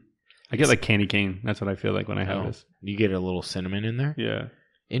 Mm-hmm. I get like candy cane. That's what I feel like when I have Oh, this. You get a little cinnamon in there? Yeah.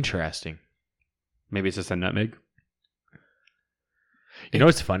 Interesting. Maybe it's just a nutmeg. You know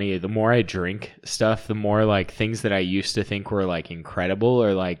what's funny? The more I drink stuff, the more like things that I used to think were like incredible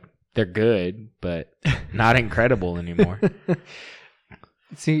or like they're good, but not incredible anymore.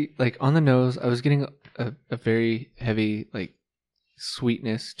 See, like on the nose, I was getting a very heavy like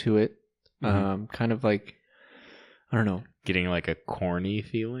sweetness to it. Mhm. Kind of like I don't know. Getting like a corny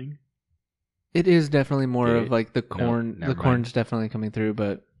feeling. It is definitely more Dude, of like the corn. never The corn's definitely coming through,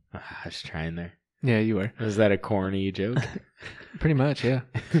 but I was trying there. yeah, you were Was that a corny joke? pretty much, yeah.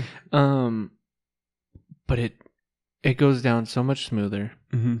 But it goes down so much smoother.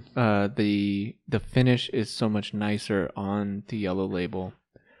 Mm-hmm. The finish is so much nicer on the yellow label.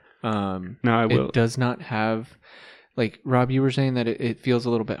 Now I will. It does not have, like Rob, you were saying that it feels a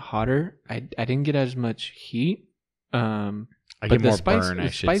little bit hotter. I didn't get as much heat. I But get the more spice, burn, the I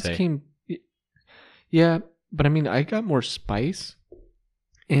should spice say. came. Yeah, but I mean, I got more spice,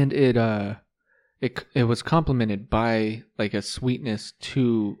 and it was complemented by like a sweetness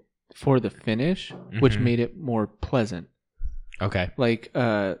for the finish, which Mhm. made it more pleasant. Okay. Like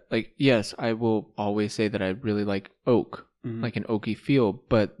yes, I will always say that I really like oak, Mhm. like an oaky feel,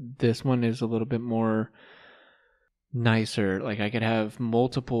 but this one is a little bit more nicer. Like I could have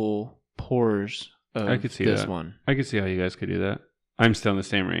multiple pours of I could see this that. one. I could see how you guys could do that. I'm still in the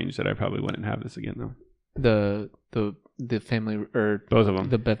same range that I probably wouldn't have this again though. The family or Both of them.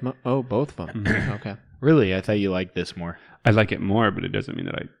 the Bevmo. Oh, both of them. Mhm. Okay. Really? I thought you liked this more. I like it more, but it doesn't mean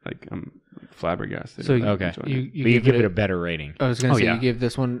that I'm flabbergasted. So about Okay. enjoying You But you give give it it a better rating. I was gonna Oh, say yeah. you give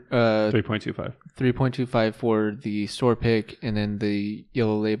this one 3.25. 3.25 for the store pick, and then the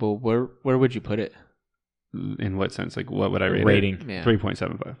yellow label. Where would you put it? In what sense? Like what would I rate Rating. it? Yeah.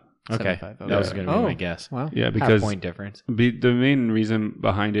 3.75. Okay. 75, That was okay. going to be Oh. my guess. Wow. Yeah, Half because point difference. the main reason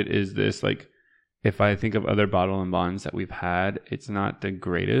behind it is this, like, if I think of other bottle and bonds that we've had, it's not the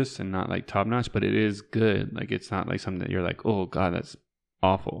greatest and not like top notch, but it is good. Like, it's not like something that you're like, oh god, that's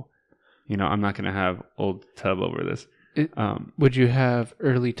awful. You know, I'm not gonna have Old Tub over this. Would you have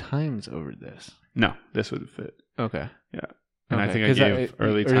early times over this? No, this would fit. Okay. And I Okay, think I 'cause gave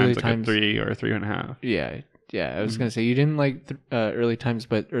early times like times- a 3 or 3.5. Yeah. Yeah. I was Mhm. gonna say you didn't like early times,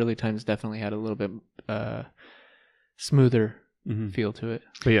 but early times definitely had a little bit smoother Mm-hmm. feel to it.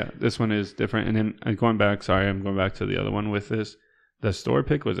 But yeah, this one is different. And then I'm going back to the other one with this. The store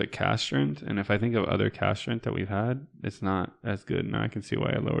pick was a cast strength, and if I think of other cast strength that we've had, it's not as good. Now I can see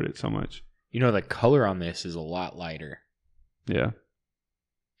why I lowered it so much. You know, the color on this is a lot lighter. Yeah.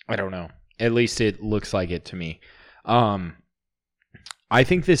 I don't know. At least it looks like it to me. I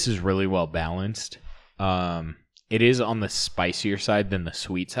think this is really well balanced. It is on the spicier side than the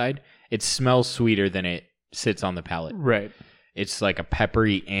sweet side. It smells sweeter than it sits on the palate. Right. It's like a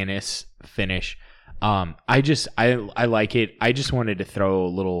peppery anise finish. I like it. I just wanted to throw a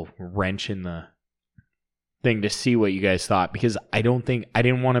little wrench in the thing to see what you guys thought, because I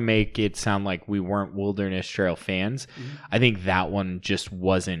didn't want to make it sound like we weren't Wilderness Trail fans. Mhm. I think that one just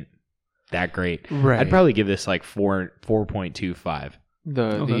wasn't that great. Right. I'd probably give this like 4.25. the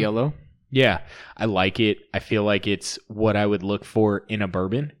Okay. yellow. Yeah, I like it. I feel like it's what I would look for in a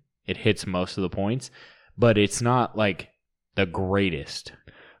bourbon. It hits most of the points, but it's not like the greatest.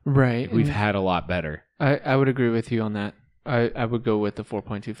 Right. We've and had a lot better. I would agree with you on that. I would go with the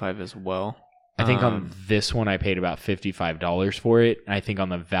 4.25 as well. I think on this one I paid about $55 for it. I think on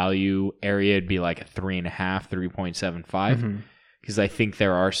the value area it'd be like a 3.5, 3.75, Mhm. because I think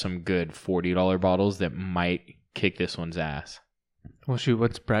there are some good $40 bottles that might kick this one's ass. Well, shoot,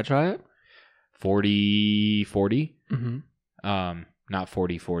 what's Bradshaw at? 40. Mm-hmm. Not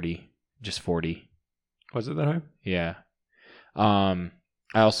 40, just 40. Was it that high? Yeah. I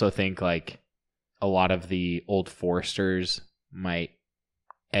also think like a lot of the Old Foresters might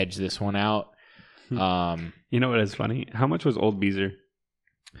edge this one out. You know what is funny? How much was Old Beezer?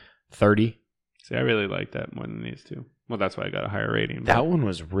 30. See, I really like that more than these two. Well, that's why I got a higher rating. That one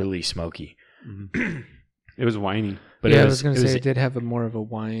was really smoky. Mhm. It was whiny. But Yeah, it I was, was going it to was, say it did have a more of a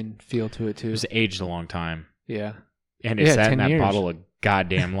wine feel to it it too. was aged a long time. Yeah. And it Yeah, sat 10 in that years. bottle a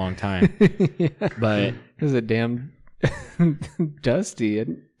goddamn long time. Yeah. But It was a damn dusty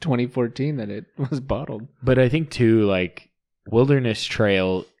in 2014 that it was bottled. But I think too, like Wilderness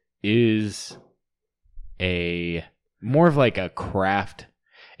Trail is a more of like a craft.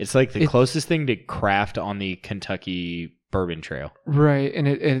 It's like the closest thing to craft on the Kentucky Bourbon Trail. Right, and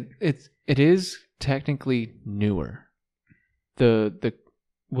it is technically newer. The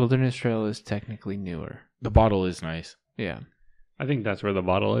Wilderness Trail is technically newer. The bottle is nice. Yeah. I think that's where the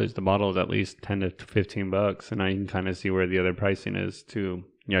bottle is. The bottle is at least $10 to $15, and now you can kind of see where the other pricing is to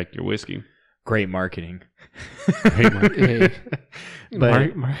like your whiskey. Great marketing. Great marketing. Hey,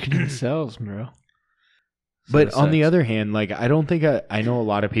 But- marketing sells, bro. But So on the sucks. other hand, like I don't think I know a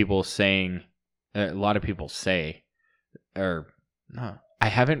lot of people saying, a lot of people say, or no, I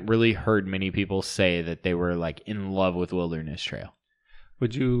haven't really heard many people say that they were like in love with Wilderness Trail.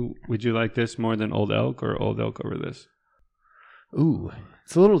 Would you like this more than Old Elk or Old Elk over this? Ooh,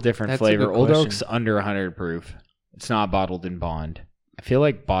 it's a little different That's a flavor. good Old question. Oak's under 100 proof. It's not bottled in bond. I feel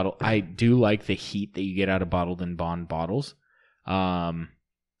like I do like the heat that you get out of bottled and bond bottles.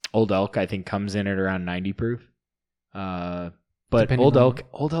 Old Elk, I think, comes in at around 90 proof. But Depending Old on-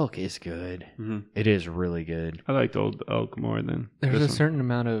 Elk is good. Mm-hmm. It is really good. I liked Old Elk more than There's this a one. certain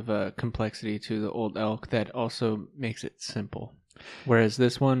amount of complexity to the Old Elk that also makes it simple. Whereas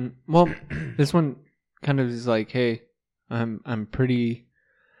this one, this one kind of is like, hey, I'm pretty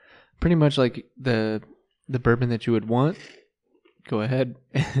much like the bourbon that you would want. Go ahead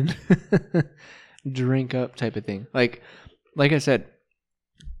and drink up type of thing. Like I said,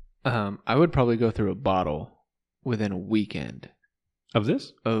 I would probably go through a bottle within a weekend Of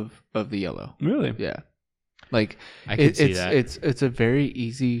this? of the yellow. Really? Yeah. Like I can see it's that. it's a very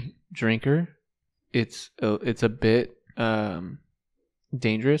easy drinker. It's a bit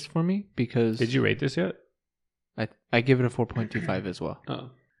dangerous for me because Did you rate this yet? I give it a 4.25 as well. Oh.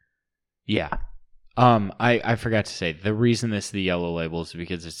 Yeah. I forgot to say, the reason this is the yellow label is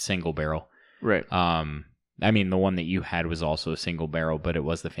because it's single barrel. Right. I mean, the one that you had was also a single barrel, but it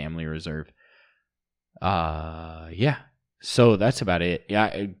was the family reserve. Yeah. So that's about it.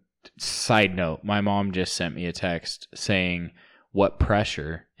 Yeah. Side note, my mom just sent me a text saying, what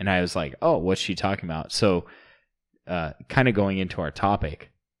pressure? And I was like, oh, what's she talking about? So, kind of going into our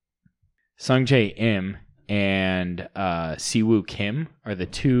topic, Sungjae Im and Siwoo Kim are the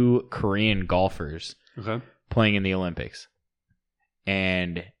two Korean golfers Okay. playing in the Olympics.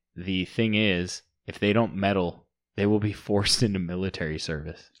 And the thing is, if they don't medal, they will be forced into military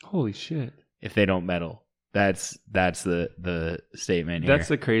service. Holy shit. If they don't medal. That's the statement here. That's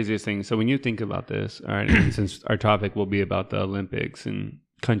the craziest thing. So when you think about this, all right, and since our topic will be about the Olympics and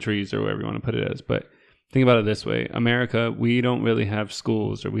countries or whatever you want to put it as, but think about it this way. America, we don't really have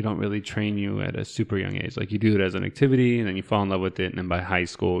schools, or we don't really train you at a super young age. Like, you do it as an activity and then you fall in love with it, and then by high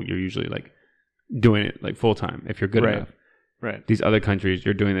school you're usually like doing it like full time if you're good Right. enough. Right. These other countries,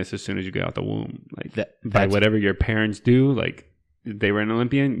 you're doing this as soon as you get out the womb. Like, by that's- whatever your parents do, like, they were an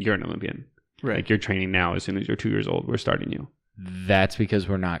Olympian, you're an Olympian. Right. Like, you're training now as soon as you're 2 years old. We're starting you. That's because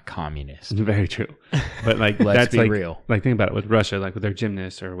we're not communist. Very true. But like, Let's that's be like, real. like, think about it with Russia, like with their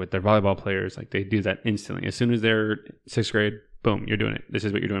gymnasts or with their volleyball players, like they do that instantly. As soon as they're 6th grade, boom, you're doing it. This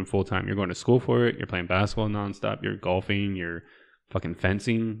is what you're doing full time. You're going to school for it. You're playing basketball nonstop. You're golfing. You're fucking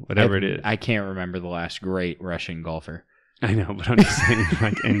fencing, whatever it is. I can't remember the last great Russian golfer. I know, but I'm just saying,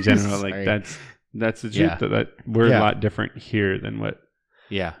 like, in general, like Sorry. that's the truth. Yeah. That we're Yeah. a lot different here than what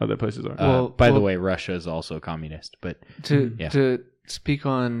Yeah. other places are. Well- By the well- way, Russia is also communist, but Yeah. To speak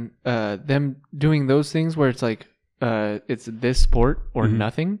on them doing those things where it's like it's this sport or Mhm.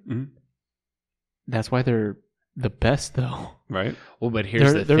 nothing. Mhm. That's why they're the best, though. Right? well, but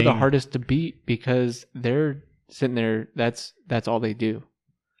here's They're the thing. the hardest to beat because they're sitting there. That's all they do.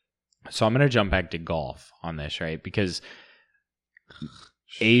 So I'm going to jump back to golf on this, right? Because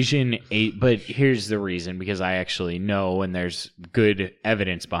but here's the reason, because I actually know, and there's good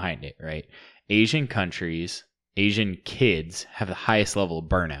evidence behind it, right? Asian countries, Asian kids have the highest level of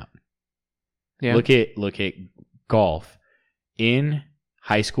burnout. Yeah. Look at golf. In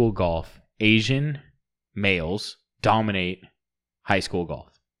high school golf, Asian males dominate high school golf.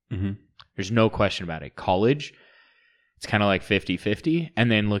 Mm-hmm. There's no question about it. College, it's kind of like 50-50. And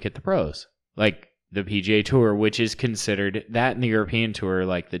then look at the pros. Like the PGA Tour, which is considered, that and the European Tour,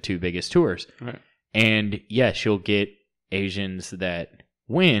 like the two biggest tours. Right. And yes, you'll get Asians that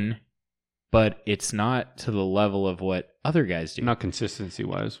win, but it's not to the level of what other guys do. Not consistency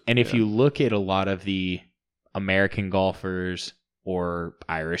wise. And if you look at a lot of the American golfers or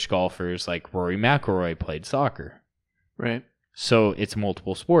Irish golfers, like Rory McIlroy played soccer. Right. So it's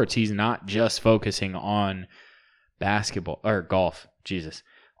multiple sports. He's not just focusing on basketball or golf,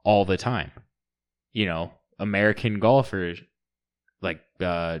 all the time. You know, American golfers like,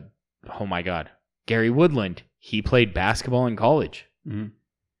 oh my God, Gary Woodland, he played basketball in college. Mm-hmm.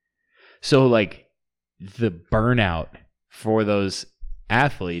 So like the burnout for those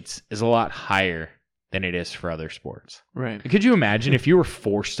athletes is a lot higher than it is for other sports. Right. Could you imagine if you were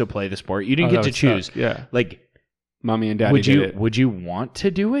forced to play the sport? You didn't get to choose. Yeah. Like, Mommy and daddy would did you it. would you want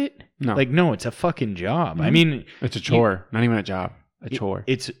to do it? No. Like, no, it's a fucking job. I Mhm. mean, It's a chore. Not even a job. A chore.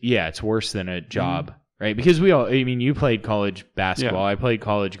 it's worse than a job, right? Because you played college basketball. I played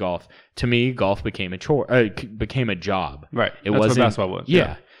college golf. To me, golf became a chore. Became a job. Right. It That's wasn't what basketball was.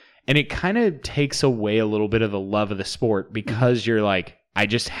 Yeah. And it kind of takes away a little bit of the love of the sport because you're like, I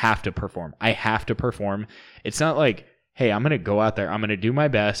just have to perform. I have to perform. It's not like, hey, I'm going to go out there. I'm going to do my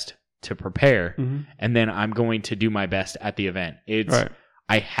best to prepare, Mhm. and then I'm going to do my best at the event. It's, Right.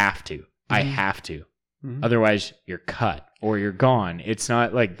 I have to. I have to. Mhm. Otherwise, you're cut or you're gone. It's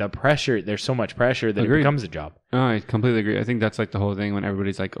not like the pressure. There's so much pressure that Agreed. it becomes a job. No, I completely agree. I think that's like the whole thing when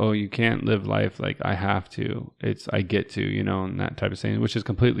everybody's like, "Oh, you can't live life like I have to." It's I get to, and that type of thing, which is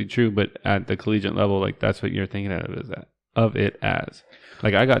completely true. But at the collegiate level, like that's what you're thinking of it as.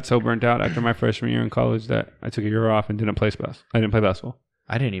 Like I got so burnt out after my freshman year in college that I took a year off and didn't play basketball. I didn't play basketball.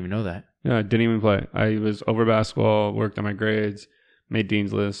 I didn't even know that. Yeah, I didn't even play. I was over basketball, worked on my grades, made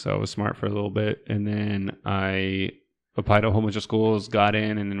dean's list, so I was smart for a little bit, and then I applied to a whole bunch of schools, got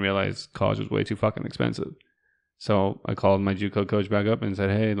in, and then realized college was way too fucking expensive. So I called my JUCO coach back up and said,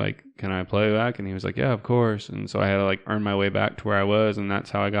 "Hey, like, can I play back?" And he was like, "Yeah, of course." And so I had to like earn my way back to where I was, and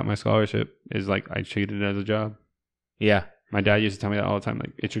that's how I got my scholarship. Is like I treated it as a job. Yeah, My dad used to tell me that all the time.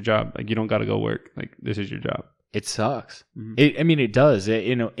 Like, it's your job. Like, you don't got to go work. Like, this is your job. it sucks. Mhm. It does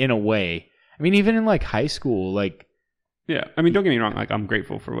in a way. I mean, even in like high school, like Yeah, I mean, don't get me wrong. Like, I'm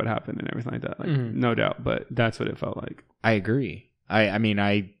grateful for what happened and everything like that. Like, Mhm. no doubt. But that's what it felt like. I agree. I mean,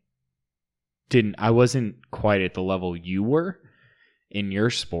 I wasn't quite at the level you were in your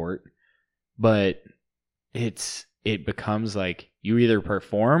sport, but it becomes like you either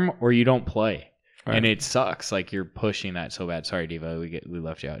perform or you don't play. Right. And it sucks. Like you're pushing that so bad. Sorry, Diva, we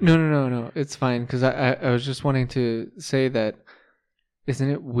left you out. No. It's fine because I was just wanting to say that.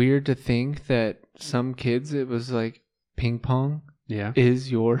 Isn't it weird to think that some kids it was like ping pong Yeah.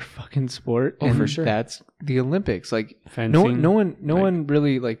 is your fucking sport? Oh, and for sure. That's the Olympics. Like Fencing. no one like- one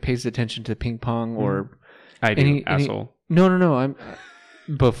really like pays attention to ping pong or I do, any- asshole. no. I'm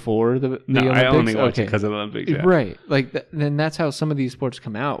before the No, Olympics. I only watch Okay. it because of the Olympics. Yeah. Right. Like then that's how some of these sports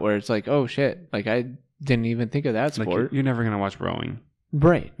come out where it's like, oh shit, like I didn't even think of that Like, sport. you're never going to watch rowing.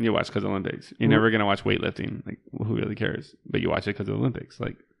 Right. You watch because of Olympics. You're never going to watch weightlifting. Like, who really cares? But you watch it because of the Olympics.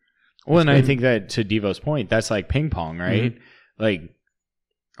 Like, Well, and I good. think that to Devo's point, that's like ping pong, right? Like,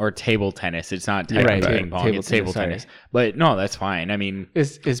 or table tennis. It's not Yeah, technically right. ping pong. Table It's table tennis, tennis. But no, that's fine. I mean,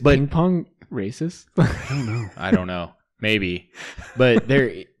 Is But- ping pong racist? I don't know. I don't know. Maybe. But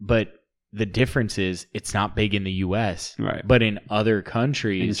the difference is it's not big in the US. Right. But in other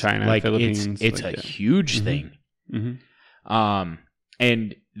countries, In China, like Philippines, it's like, a yeah. huge Mhm. thing. Mm-hmm.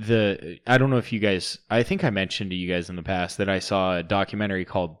 And I don't know if you guys, I think I mentioned to you guys in the past that I saw a documentary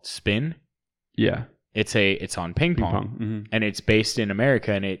called Spin. Yeah. It's on Ping pong. Mm-hmm. and it's based in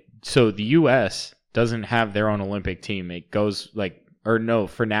America, and so the US doesn't have their own Olympic team. It goes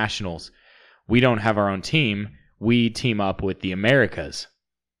for nationals. We don't have our own team. We team up with the Americas.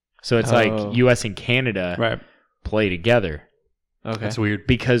 So it's Oh. like US and Canada Right. play together Okay. That's weird.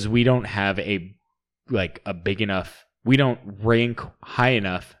 because we don't have a big enough, we don't rank high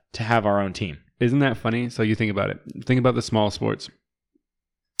enough to have our own team. Isn't that funny? So you think about it. Think about the small sports.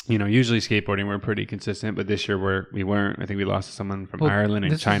 Usually skateboarding, we're pretty consistent, but this year we weren't. I think we lost to someone from Well, Ireland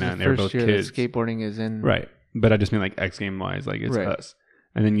and this is China, the and they were first both year kids. that skateboarding is in. Right. But I just mean like X game wise, like it's Right. us.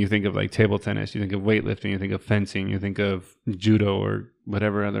 And then you think of like table tennis, you think of weightlifting, you think of fencing, you think of judo or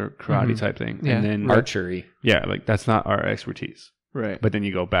whatever other karate Mhm. type thing. Yeah. And then Archery. yeah, like that's not our expertise. Right. But then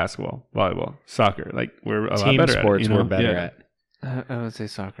you go basketball, volleyball, soccer, like we're a lot Team better sports at it, we're better Yeah. at. I would say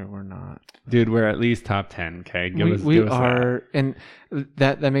soccer. We're not. Dude, we're at least top 10, okay? Give us we that. are, and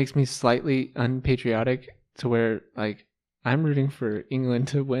that makes me slightly unpatriotic to where like I'm rooting for England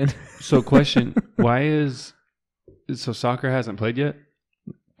to win. So question, so soccer hasn't played yet?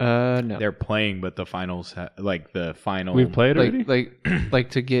 No. They're playing, but the finals, the final. We've played already?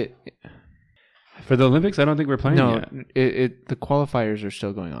 like to get For the Olympics, I don't think we're playing no. yet. The qualifiers are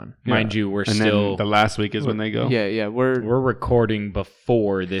still going on. Mind Yeah. you, we're And still then the last week is when they go. Yeah, we're recording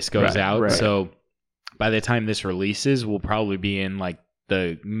before this goes Right, out. right. So by the time this releases, we'll probably be in like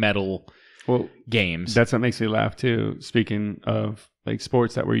the medal Well, games. that's what makes me laugh too. Speaking of like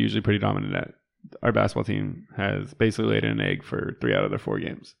sports that we're usually pretty dominant at, our basketball team has basically laid an egg for 3 out of their 4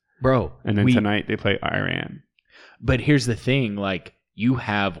 games. Bro. And then tonight they play Iran. But here's the thing, like you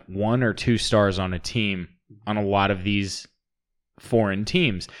have 1 or 2 stars on a team on a lot of these foreign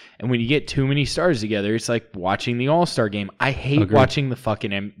teams. And when you get too many stars together, it's like watching the All-Star game. I hate Agreed. watching the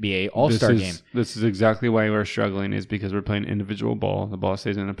fucking NBA All-Star game. This is exactly why we're struggling, is because we're playing individual ball. The ball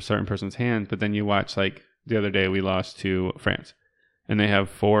stays in a certain person's hands, but then you watch, like the other day we lost to France, and they have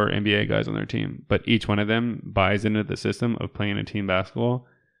 4 NBA guys on their team, but each one of them buys into the system of playing a team basketball,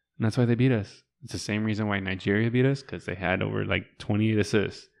 and that's why they beat us. It's the same reason why Nigeria beat us, because they had over like 20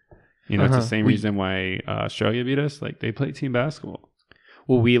 assists. It's the same reason why Australia beat us. Like, they play team basketball.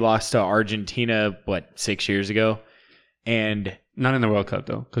 Well, we lost to Argentina, 6 years ago? And Not in the World Cup,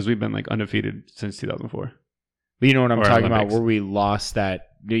 though, because we've been like undefeated since 2004. you know what I'm Or talking about, Olympics. where we lost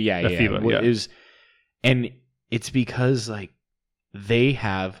that. Yeah, The yeah. FIBA, Well, yeah. and it's because, like, they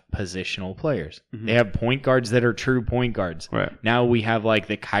have positional players. Mhm. They have point guards that are true point guards. Right. Now we have like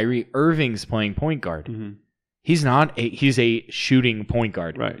the Kyrie Irving's playing point guard. Mm-hmm. He's a shooting point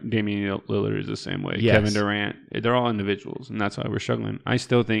guard. Right. Damian Lillard is the same way. Yes. Kevin Durant. They're all individuals, and that's why we're struggling. I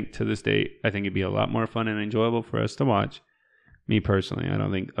still think to this day, I think it'd be a lot more fun and enjoyable for us to watch. Me personally, I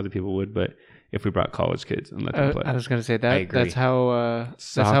don't think other people would, but if we brought college kids and let them play. I was gonna say I that. agree. That's how it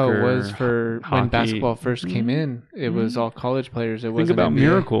was Soccer, for when hockey. basketball first came in. It was all college players. It Think wasn't about NBA.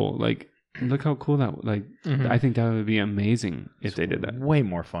 Miracle. Like, look how cool that. Like, Mhm. I think that would be amazing if they did that. Way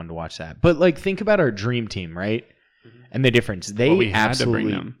more fun to watch that. But like, think about our dream team, right? And the difference. They Well, we had to bring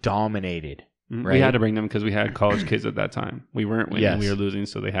absolutely them. dominated. Mhm. Right. We had to bring them because we had college kids at that time. We weren't winning. Yes. We were losing,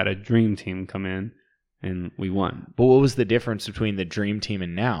 so they had a dream team come in, and we won. But what was the difference between the dream team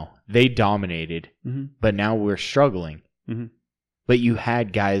and now? They dominated, Mm-hmm. but now we're struggling. Mhm. But you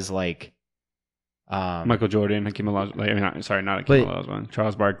had guys like Michael Jordan, Hakeem Olajuwon. Like, not Hakeem But- Olajuwon.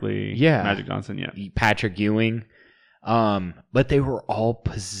 Charles Barkley. Yeah. Magic Johnson. Yeah. Patrick Ewing. But they were all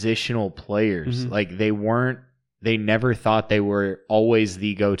positional players. Mhm. Like they never thought they were always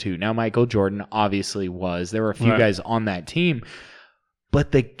the go-to. Now Michael Jordan obviously was. There were a few Right. guys on that team.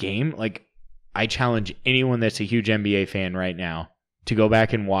 But the game, like, I challenge anyone that's a huge NBA fan right now to go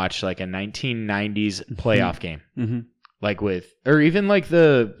back and watch like a 1990s playoff game. Mm-hmm. Like or even like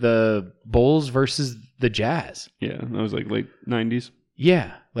the Bulls versus the Jazz. Yeah. That was like late 90s.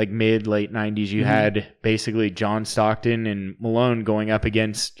 Yeah, like late 90s, you Mhm. had basically John Stockton and Malone going up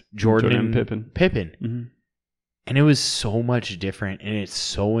against Jordan and Pippen. Mm-hmm. And it was so much different, and it's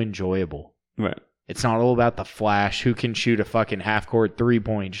so enjoyable. Right. It's not all about the flash, who can shoot a fucking half-court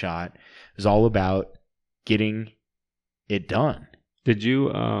three-point shot. It's all about getting it done.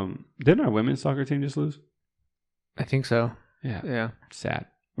 Didn't our women's soccer team just lose? I think so. Yeah. Yeah, Sad.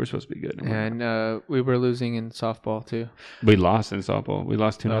 We're supposed to be good. and we were losing in softball too. We lost in softball. We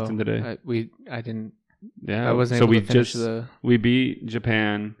lost 2-0 today. I didn't. Yeah. I wasn't so able we to finish just we beat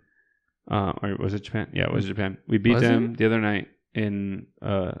Japan. Or was it Japan? Yeah, it was Japan. We beat Was them it? the other night in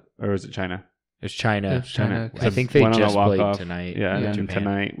or was it China? It's China. It's China. I think they One on the just played walk-off. tonight. Yeah, in and then Japan,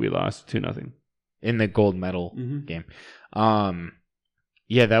 tonight we lost 2-0. in the gold medal Mhm. game.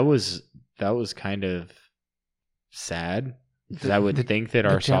 Yeah, that was kind of sad. 'Cause I would think that The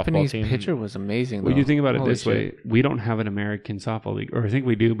our softball Japanese team pitcher was amazing. Well, though. you think about it Holy this way: shit. we don't have an American softball league, or I think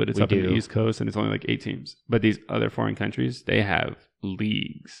we do, but it's We up in do. the East Coast, and it's only like 8 teams. But these other foreign countries, they have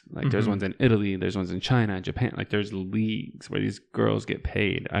leagues. Like there's Mhm. ones in Italy, there's ones in China, Japan. Like there's leagues where these girls get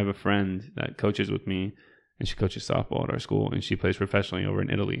paid. I have a friend that coaches with me, and she coaches softball at our school, and she plays professionally over in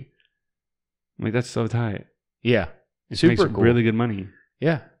Italy. I'm like, that's so tight. Yeah, It super makes cool. really good money.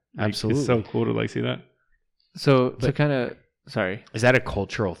 Yeah, Like, absolutely. it's so cool to like see that. So to But- kind of sorry. Is that a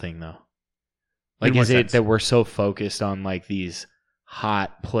cultural thing though? Like, In what is it sense? that we're so focused on like these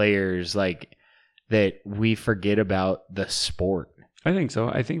hot players, like that we forget about the sport? I think so.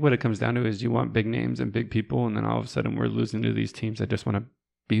 I think what it comes down to is you want big names and big people, and then all of a sudden we're losing to these teams that just want to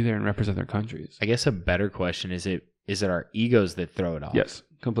be there and represent their countries. I guess a better question is it our egos that throw it off? Yes,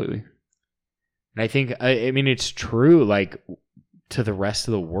 completely. And I think I mean it's true. Like to the rest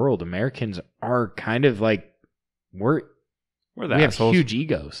of the world, Americans are kind of like We're the we have assholes. huge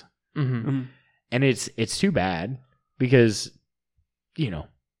egos, Mm-hmm. Mhm. and it's too bad because a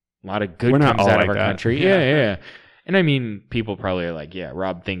lot of good We're not comes all out like of our that. country. Yeah. Yeah. And I mean, people probably are like, yeah,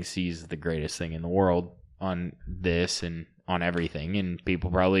 Rob thinks he's the greatest thing in the world on this and on everything, and people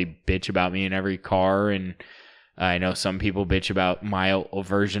probably bitch about me in every car, and I know some people bitch about my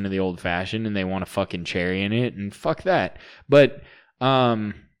version of the old fashioned, and they want a fucking cherry in it, and fuck that. But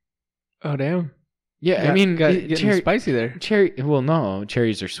Oh damn. yeah, I mean, getting cherry, spicy there. cherry. Well, no,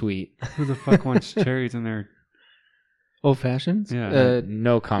 cherries are sweet. Who the fuck wants cherries in their? Old fashions. Yeah.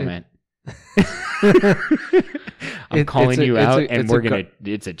 No comment. I'm It- calling it's a- you it's out, a- and it's a we're gar- gonna.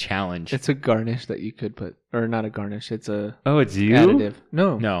 It's a challenge. It's a garnish that you could put, or not a garnish. It's a Oh, it's you. additive.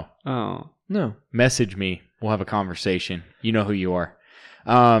 No, No, Oh, message me. We'll have a conversation. You know who you are.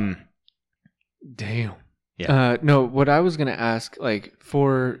 damn. Yeah. No, what I was gonna ask, like,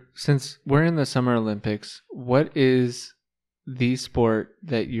 since we're in the Summer Olympics, what is the sport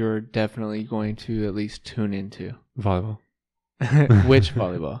that you're definitely going to at least tune into? volleyball. Which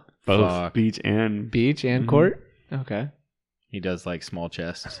volleyball? Both Fuck. beach and Beach and Mhm. court? Okay. He does like small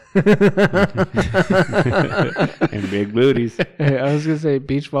chests. and big booties. Hey, I was gonna say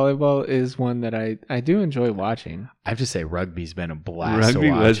beach volleyball is one that I do enjoy watching. I have to say, rugby's been a blast Rugby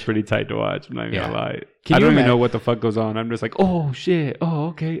to watch. was pretty tight to watch. I'm not even gonna Yeah. lie. Can I you don't even imagine- know what the fuck goes on. I'm just like, oh shit, oh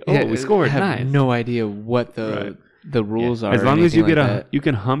okay, oh Yeah, we scored, I have nice. no idea what the Right. the rules are. As or long as you anything get like that. you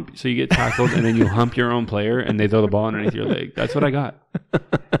can hump, so you get tackled and then you hump your own player and they throw the ball underneath your leg. That's what I got.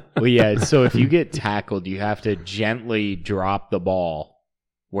 Well, yeah. So if you get tackled, you have to gently drop the ball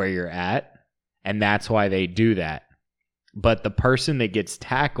where you're at, and that's why they do that. But the person that gets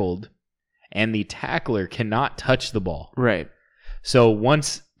tackled and the tackler cannot touch the ball. Right. So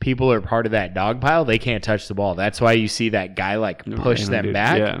once people are part of that dog pile, they can't touch the ball. That's why you see that guy like push them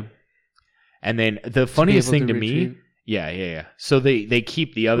back. Yeah. And then the funniest thing to me, retrieve. yeah. So they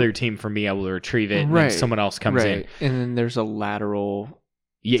keep the other team from being able to retrieve it, and then someone else comes in. And then there's a lateral.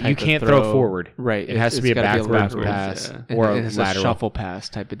 Yeah, you type of can't throw forward. Right. It has to be a gotta backwards lateral. pass yeah. or a It's lateral. a shuffle pass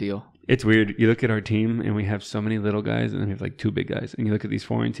type of deal. It's weird. You look at our team and we have so many little guys and then we have like 2 big guys. And you look at these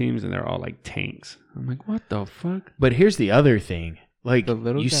foreign teams and they're all like tanks. I'm like, what the fuck? But here's the other thing. Like, The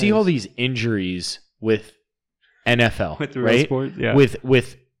little you see all guys. these injuries with NFL, With the real right? sports? Yeah.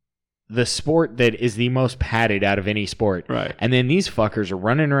 With the sport that is the most padded out of any sport. right. And then these fuckers are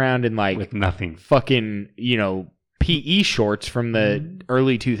running around in like With nothing. fucking, PE shorts from the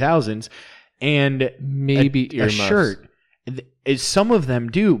early 2000s and Maybe a earmuffs. shirt. Some of them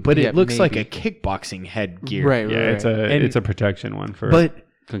do, but Yeah, it looks like a maybe. kickboxing headgear. Right. Yeah, Right. it's a protection one for But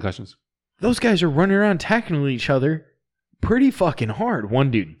concussions. those guys are running around tackling each other pretty fucking hard. One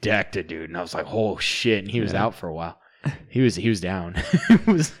dude decked a dude, and I was like, "Oh shit!" And he was Yeah. out for a while. He was down.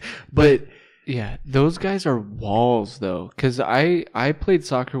 But Yeah, those guys are walls though, because I played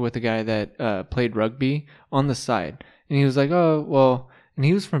soccer with a guy that played rugby on the side, and he was like, "Oh, well," and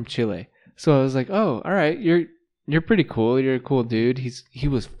he was from Chile, so I was like, "Oh, all right, you're pretty cool. You're a cool dude." He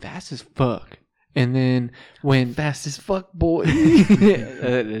was fast as fuck, and then when fast as fuck, boy.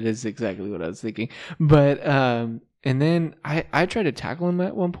 it is exactly what I was thinking, but and then I tried to tackle him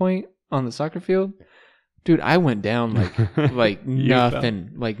at one point on the soccer field. Dude, I went down like You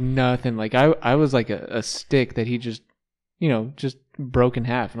nothing, like nothing. Like I was like a stick that he just, just broke in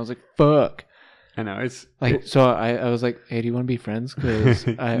half, and I was like, "Fuck!" I know it's Like, so I was like, "Hey, do you want to be friends? Because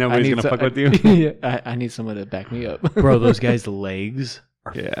Nobody's gonna fuck with you." Yeah, I need someone to back me up, Bro, those guys' legs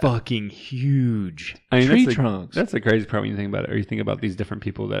are Yeah. fucking huge. I mean, Tree that's trunks. That's the crazy part when you think about it, or you think about these different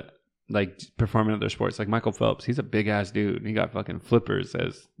people that like perform in other sports. Like Michael Phelps, he's a big ass dude. And he got fucking flippers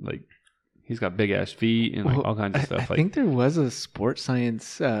as like he's got big ass feet and like Well, all kinds of stuff. I Like think there was a sports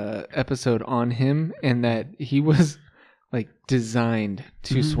science episode on him, and that he was like designed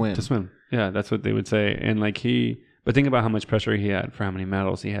to Mhm, swim. To swim. Yeah, that's what they would say. And like but think about how much pressure he had for how many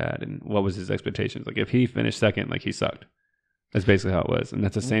medals he had and what was his expectations. Like if he finished second, like he sucked. That's basically how it was. And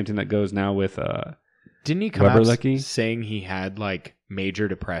that's the same thing that goes now with Didn't he come Weber out Lucky? saying he had like major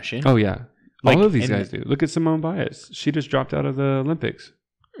depression? oh yeah. Like, all of these and- guys do. Look at Simone Biles. She just dropped out of the Olympics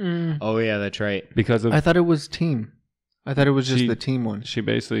Oh yeah, that's right. because of I thought it was team. I thought it was just She- the team one. she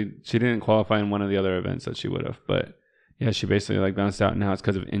didn't qualify in one of the other events that she would have, but yeah, she basically like bounced out. Now it's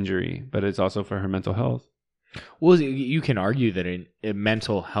because of injury, but it's also for her mental health. Well, you can argue that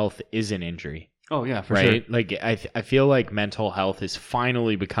mental health is an injury, Oh yeah, for right? Like I feel like mental health is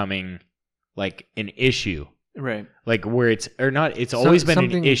finally becoming like an issue, Right. like where it's or not. It's always been an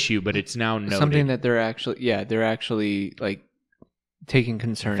something- issue, but it's now noted, Something that they're actually like taking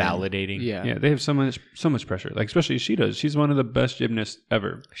concern in. validating. Yeah. Yeah, they have so much pressure. Like especially she does. She's one of the best gymnasts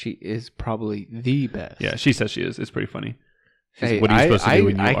ever. She is probably the best. Yeah, she says she is. It's pretty funny. She's Hey, like, what are you supposed to do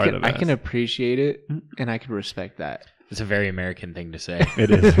when you are the I best? can appreciate it, and I can respect that. It's a very American thing to say.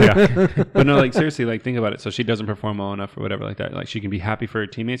 It is, yeah. But no, like seriously, like think about it. So she doesn't perform well enough or whatever like that. Like she can be happy for her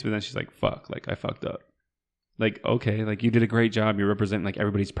teammates, but then she's like, "Fuck, like I fucked up." Like okay, like you did a great job. You're representing. Like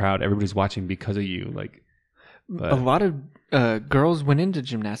everybody's proud. Everybody's watching because of you. Like A lot of girls went into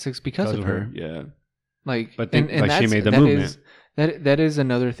gymnastics because of her. Yeah. Like, But think, like, she that's- made the that movement. is- that is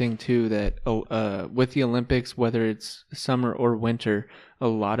another thing too. That with the Olympics, whether it's summer or winter, a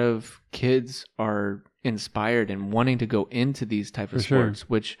lot of kids are inspired and wanting to go into these type of For sure. sports.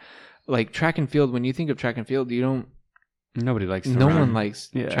 Which, like track and field, when you think of track and field, you don't. Nobody likes. To No run. one likes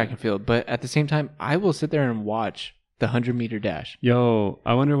Yeah. track and field, but at the same time, I will sit there and watch the 100-meter dash. Yo,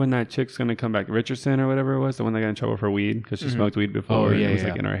 I wonder when that chick's gonna come back. Richardson or whatever it was, the one that got in trouble for weed because she Mhm. smoked weed before. Oh, and yeah, it was yeah.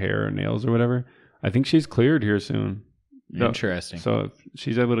 like in her hair or nails or whatever. I think she's cleared here soon. No. Interesting. So if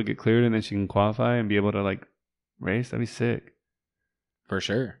she's able to get cleared and then she can qualify and be able to like race, that'd be sick. For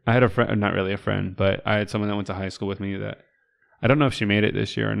sure. I had a friend, not really a friend, but I had someone that went to high school with me that I don't know if she made it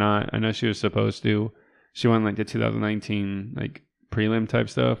this year or not. I know she was supposed to. She won like the 2019 like prelim type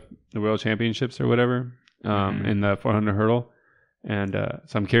stuff, the World Championships or whatever, Mhm. in the 400 hurdle. And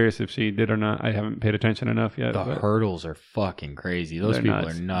so I'm curious if she did or not. I haven't paid attention enough yet. The but hurdles are fucking crazy. Those they're people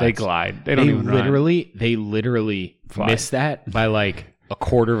nuts. are nuts. They glide. They don't even run. literally Fly. miss that by like a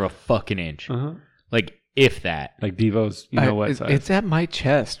quarter of a fucking inch. Uh-huh. Like if that. Like Devo's, you know what size? It's at my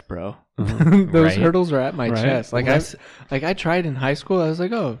chest, bro. Uh-huh. Those Right. hurdles are at my Right. chest. Like Well, I tried in high school. I was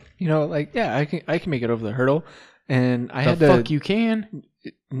like, oh, like yeah, I can make it over the hurdle, and I the had fuck to, you can.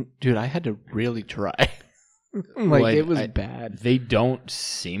 dude. I had to really try. Well, it was I- bad. They don't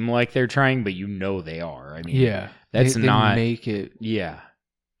seem like they're trying, but you know they are. I mean, that's they not. make it Yeah,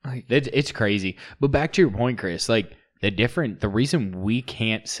 like it's crazy. But back to your point, Chris. Like the reason we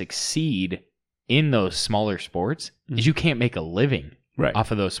can't succeed in those smaller sports is you can't make a living Right.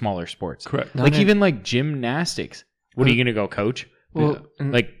 off of those smaller sports. Correct. Not Like in- even like gymnastics. What are you gonna go coach? well,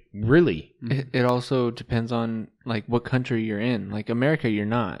 and Like really? it also depends on like what country you're in. Like America, you're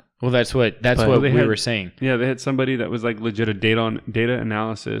not. Well, that's what But- we They had- were saying. Yeah, they had somebody that was like legit a data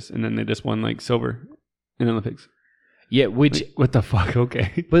analysis, and then they just won like silver in Olympics. Yeah, which Like, what the fuck?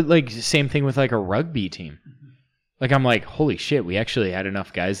 Okay. but like same thing with like a rugby team. Like I'm like, holy shit, we actually had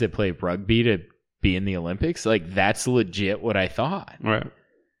enough guys that play rugby to be in the Olympics. Like that's legit what I thought. Right.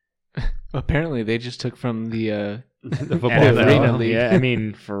 Apparently, they just took from the The football NFL, arena league. yeah, I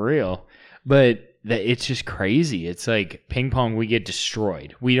mean for real. But it's just crazy. It's like ping pong, we get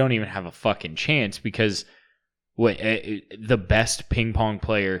destroyed. We don't even have a fucking chance because the best ping pong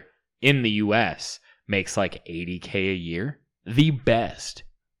player in the U.S. makes like $80K a year. The best.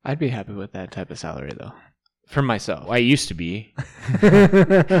 I'd be happy with that type of salary though, for myself. Well, I used to be,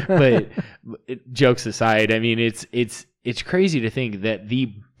 but jokes aside, I mean it's crazy to think that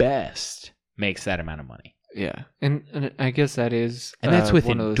the best makes that amount of money, Yeah, and I guess that is, and that's with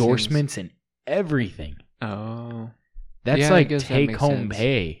one of those endorsements and everything. things- Oh, That's Yeah, I like guess that take makes home sense.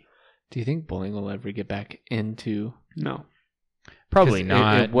 pay. do you think bowling will ever get back into? No, Probably 'Cause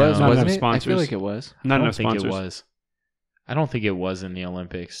not. It was, no. Not wasn't enough it? I feel sponsors. like it was. not I don't enough think sponsors. it was. I don't think it was in the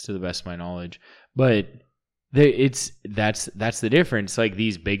Olympics, to the best of my knowledge. But that's the difference. Like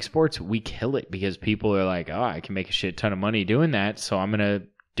these big sports, we kill it because people are like, "Oh, I can make a shit ton of money doing that, so I'm gonna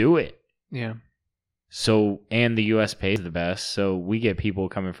do it." Yeah, So, and the U.S. pays the best, so we get people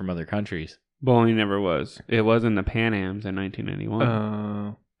coming from other countries. Bowling never was. It was in the Pan Ams in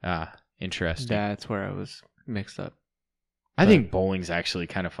 1991. Interesting. that's where I was mixed up. I think bowling's actually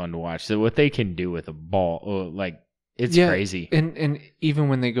kind of fun to watch. So what they can do with a ball, like it's Yeah, crazy. And even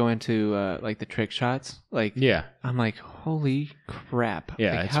when they go into like the trick shots, like Yeah, I'm like, holy crap!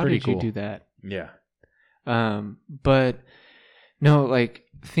 Yeah, Like, it's how pretty did cool. you do that? yeah. But no, like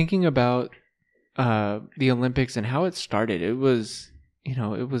thinking about the Olympics and how it started, it was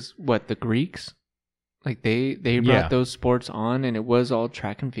what the Greeks, like they brought Yeah. those sports on, and it was all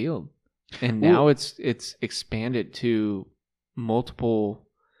track and field, and Well- now it's expanded to multiple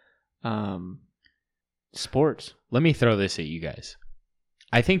sports. Let me throw this at you guys.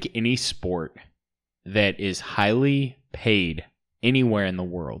 I think any sport that is highly paid anywhere in the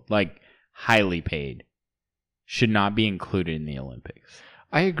world, like highly paid, should not be included in the Olympics.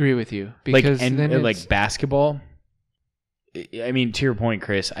 I agree with you Like because and then like it's- basketball. I mean, to your point,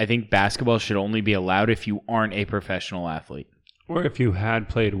 Chris, I think basketball should only be allowed if you aren't a professional athlete. Or if you had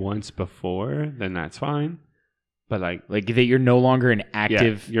played once before, then that's fine. But like, Like that you're no longer an yeah,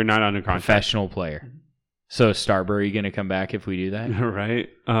 active you're not under contract, professional player. So is Starbury going to come back if we do that? right?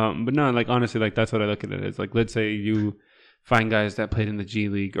 But no, like honestly, like that's what I look at it as. Like, let's say you find guys that played in the G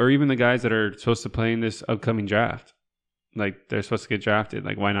League, or even the guys that are supposed to play in this upcoming draft. Like they're supposed to get drafted.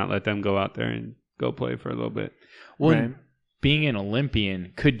 Like, why not let them go out there and go play for a little bit? Well, Right. being an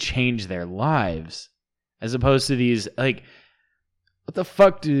Olympian could change their lives as opposed to these, like, what the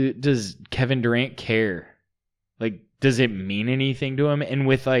fuck does Kevin Durant care? Like, does it mean anything to him? And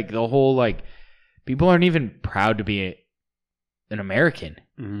with, like, the whole, like, people aren't even proud to be an American.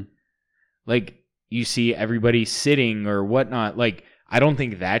 Mm-hmm. Like, you see everybody sitting or whatnot. Like, I don't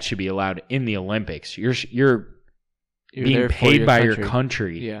think that should be allowed in the Olympics. You're You're being there for paid by your country.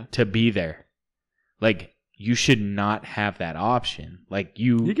 country Yeah. to be there. Like, you should not have that option. Like,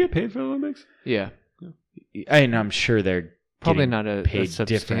 You get paid for the Olympics? Yeah, and I'm sure they're probably getting not a paid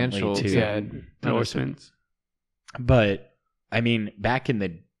substantial. differently, too. Yeah, Endorsements. But I mean, back in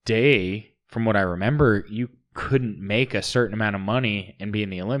the day, from what I remember, you couldn't make a certain amount of money and be in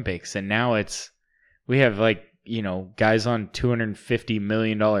the Olympics, and now we have like guys on $250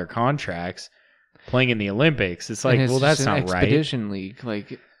 million contracts playing in the Olympics. It's like, and it's well, just that's an not right. expedition league,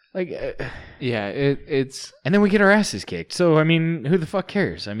 like yeah, it's and then we get our asses kicked. So I mean, who the fuck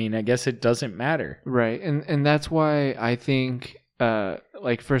cares? I mean, I guess it doesn't matter. right, and that's why I think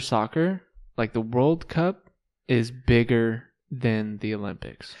like for soccer, like the World Cup is bigger than the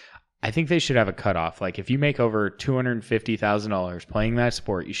Olympics. I think they should have a cutoff. Like, if you make over $250,000 playing that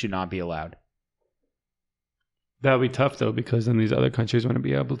sport, you should not be allowed. That'll be tough though, because then these other countries wouldn't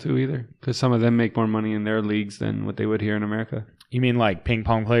be able to either, because some of them make more money in their leagues than what they would here in America. You mean like ping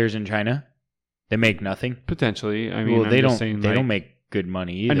pong players in China? They make nothing. Potentially. I mean, Well, they I'm don't. just saying, They like, don't make good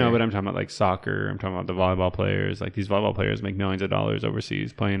money either. I know, but I'm talking about like soccer. I'm talking about the volleyball players. Like these volleyball players make millions of dollars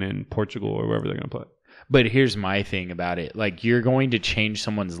overseas playing in Portugal or wherever they're going to play. But here's my thing about it. Like, you're going to change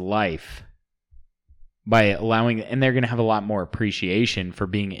someone's life by allowing, and they're going to have a lot more appreciation for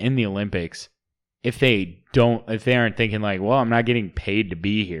being in the Olympics if they aren't thinking like, well, I'm not getting paid to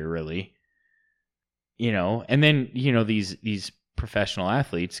be here, really. You know, and then, you know, these professional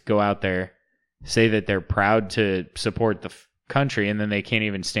athletes go out there, say that they're proud to support the country, and then they can't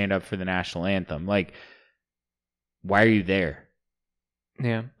even stand up for the national anthem. Like, why are you there?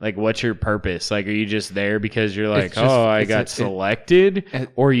 Yeah. Like, what's your purpose? Like, are you just there because you're like, It's just- oh, I it's got a- selected? it-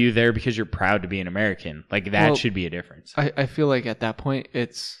 Or are you there because you're proud to be an American? Like, that Well, should be a difference. I feel like at that point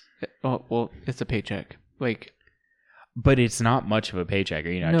it's it's a paycheck. Like, But it's not much of a paycheck. Are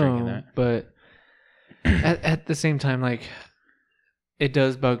you not drinking no, that? but at the same time, like, it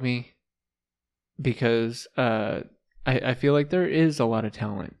does bug me because I feel like there is a lot of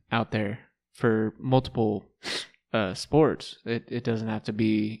talent out there for multiple sports. It doesn't have to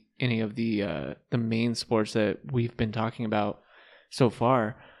be any of the main sports that we've been talking about so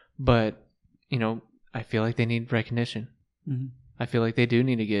far, but you know, I feel like they need recognition. Mm-hmm. I feel like they do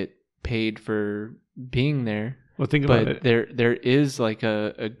need to get paid for being there. Well, think about But it. there is like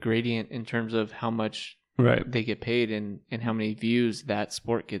a gradient in terms of how much Right. they get paid and how many views that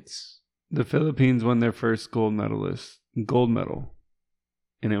sport gets. The Philippines won their first gold medal,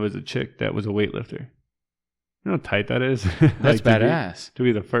 and it was a chick that was a weightlifter. You know how tight that is? That's Like, badass. To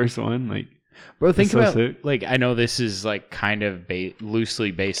be the first one, like, Bro, think so about, sick. like, I know this is, like, kind of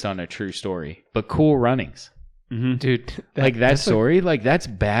loosely based on a true story, but Cool Runnings. Dude, Like, that that's story, like, that's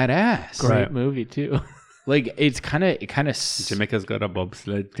badass. a great Right. movie too. Like, it kind of, Jamaica's got a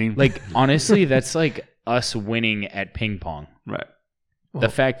bobsled team. like, honestly, that's like us winning at ping pong. right. The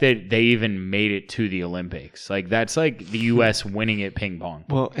fact that they even made it to the Olympics, like, that's like the U.S. winning at ping pong.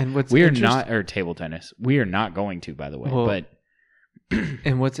 Well, and what's We are interest- not, or table tennis. We are not going to, by the way. Well, but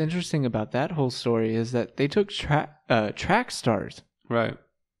And what's interesting about that whole story is that they took track stars Right.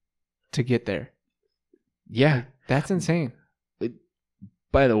 to get there. yeah, That's insane.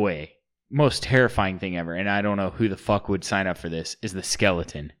 by the way, most terrifying thing ever, and I don't know who the fuck would sign up for this, is the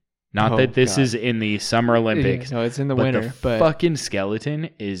skeleton. Not Oh, that this God. is in the Summer Olympics. Yeah, no, it's in the but winter, the but fucking skeleton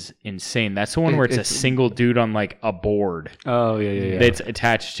is insane. That's the one where it's a it's- single dude on like a board Oh, yeah. that's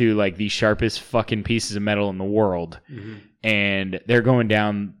attached to like the sharpest fucking pieces of metal in the world, Mhm. and they're going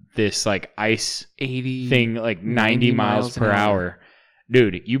down this like ice 80 thing like 90 miles per an hour.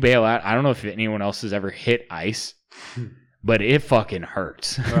 Dude, you bail out. I don't know if anyone else has ever hit ice, but it fucking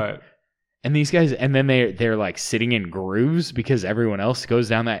hurts. Right. And these guys, and then they're like sitting in grooves because everyone else goes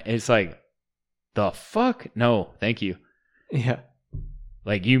down that. It's like, the fuck? No, thank you. Yeah.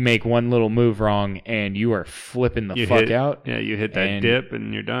 Like, you make one little move wrong and you are flipping the You fuck hit- out, Yeah, you hit that And- dip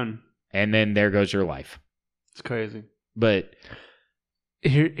and you're done. and then there goes your life. It's crazy. But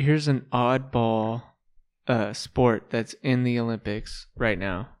Here's an oddball sport that's in the Olympics right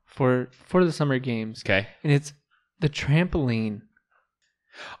now for the Summer Games, okay, and it's the trampoline.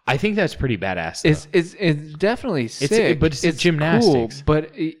 I think that's pretty badass. Though. It's definitely sick, but it's gymnastics. cool,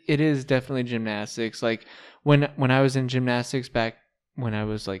 but it is definitely gymnastics. Like when I was in gymnastics back when I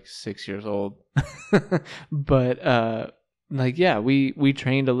was like 6 years old, but like yeah, we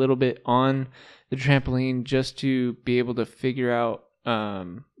trained a little bit on the trampoline just to be able to figure out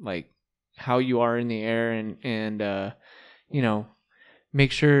like how you are in the air and you know,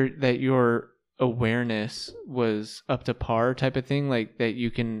 make sure that your awareness was up to par type of thing, like that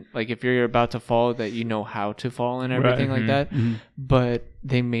you can, like if you're about to fall, that you know how to fall and everything Right. like that. Mhm. But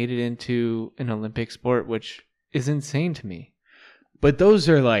they made it into an Olympic sport, which is insane to me. But those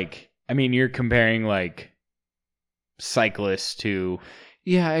are like, I mean, you're comparing like cyclists to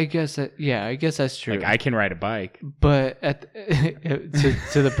Yeah, I guess that's true. like I can ride a bike. But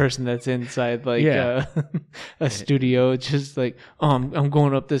to the person that's inside like Yeah. a studio, it's just like, oh, I'm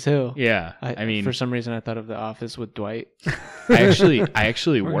going up this hill. Yeah, I mean, for some reason I thought of The Office with Dwight. I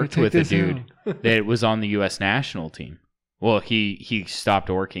actually We're gonna worked take with a this dude hill. that was on the U.S. national team. Well, he stopped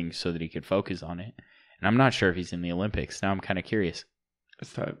working so that he could focus on it, and I'm not sure if he's in the Olympics now. I'm kind of curious.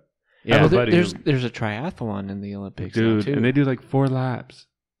 It's tight. Yeah, Yeah, Well, buddy. there's a triathlon in the Olympics now, Dude, too. and they do like 4 laps.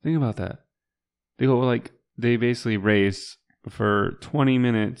 Think about that. They go like, they basically race for 20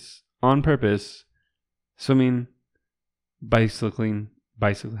 minutes on purpose, swimming, bicycling,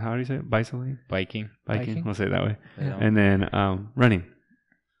 how do you say it? Bicycling? biking. Biking. We'll say it that way. Yeah. And then running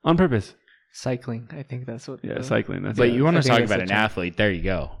on purpose. Cycling, I think that's what. Yeah, cycling. That's But it. you want I to think talk that's about the an term. athlete? There you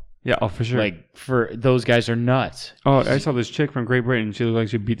go. Yeah, oh, for sure. Like, for those guys are nuts. Oh, I saw this chick from Great Britain. She looked like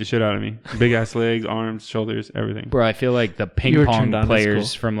she beat the shit out of me. Big ass legs, arms, shoulders, everything. Bro, I feel like the You ping were pong turned on at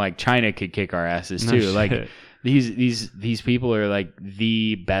players school. from like China could kick our asses No too. shit. Like these people are like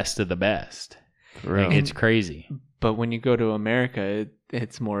the best of the best. For real. Like, it's crazy. But when you go to America,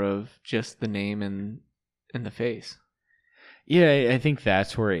 it's more of just the name and the face. Yeah, I think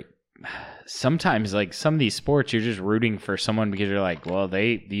that's where it sometimes, like, some of these sports, you're just rooting for someone because you're like, well,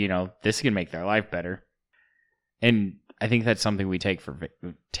 they, this can make their life better. And I think that's something we take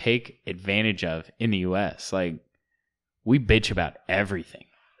advantage of in the U.S. Like, we bitch about everything.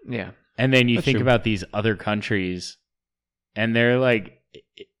 Yeah. And then you That's think true. about these other countries, and they're like,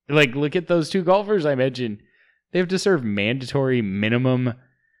 look at those two golfers I mentioned. They have to serve mandatory minimum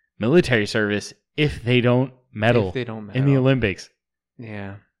military service if they don't medal If they don't in the medal. Olympics.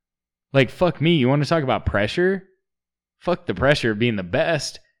 Yeah. Like, fuck me. You want to talk about pressure? Fuck the pressure of being the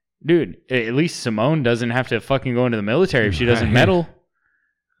best. Dude, at least Simone doesn't have to fucking go into the military if she doesn't Right. medal.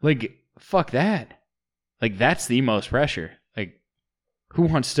 Like, fuck that. Like, that's the most pressure. Like, who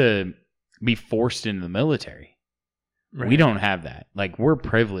wants to be forced into the military? Right. We don't have that. Like, we're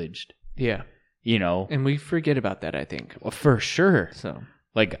privileged, Yeah. and And we forget about that, I think. for sure. So,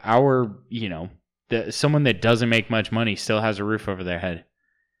 Like, someone that doesn't make much money still has a roof over their head.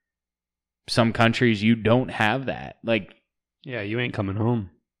 Some countries, you don't have that. Like, Yeah, you ain't coming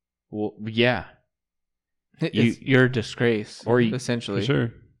home. well, yeah. it's your disgrace, Or you- essentially. For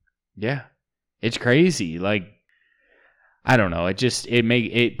sure. Yeah. It's crazy. Like, I don't know.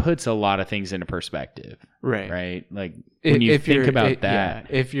 It puts a lot of things into perspective, Right. right? Like, when you If think you're- about that,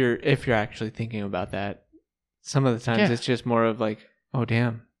 yeah, if you're actually thinking about that, some of the times Yeah. it's just more of like, oh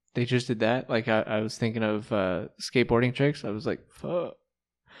damn, they just did that. Like I was thinking of skateboarding tricks. I was like, fuck,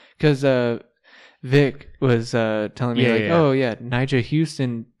 because Vic was telling me Yeah, like, yeah. oh yeah, Nigel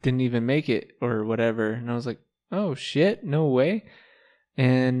Houston didn't even make it or whatever, and I was like, oh shit, no way,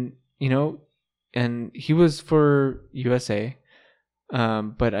 and and he was for USA,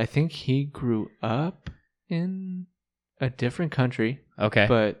 but I think he grew up in a different country, okay.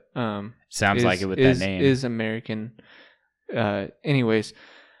 but Sounds like it with that name. is American. Anyways,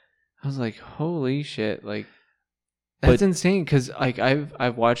 I was like, holy shit, like that's But- insane because like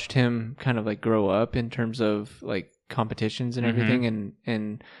I've watched him kind of like grow up in terms of like competitions and Mhm. everything,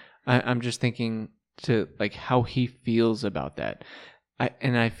 and I'm just thinking to like how he feels about that.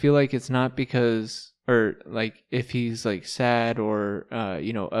 I feel like it's not because, or like if he's like sad or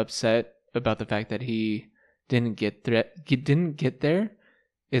upset about the fact that he didn't get there,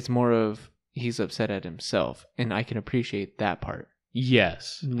 it's more of he's upset at himself, and I can appreciate that part.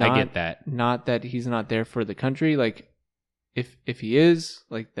 Yes, I Not- get that. Not that he's not there for the country. Like if he is,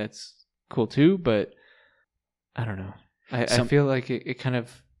 like that's cool too, but I don't know. I feel like it kind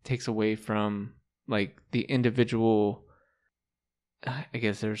of takes away from like the individual. I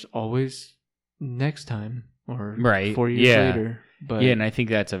guess there's always next time or Right, 4 years yeah. later. But Yeah, and I think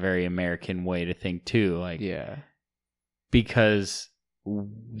that's a very American way to think too. Like, yeah. because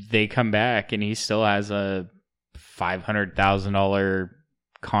they come back and he still has a $500,000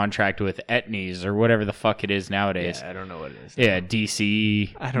 contract with Etnies or whatever the fuck it is nowadays. Yeah, I don't know what it is. Yeah,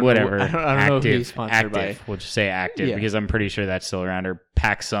 DC, I don't know- whatever. I don't know who active, he's sponsored by. active. We'll just say active Yeah. because I'm pretty sure that's still around, or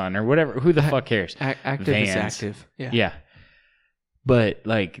PacSun or whatever. Who the fuck cares? Active is Vans. active. Yeah. Yeah. But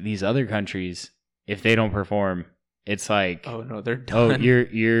like these other countries, if they don't perform, it's like, Oh no, they're oh, done. you're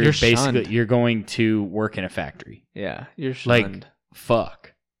You're basically shunned. you're going to work in a factory. Yeah, you're Like, shunned.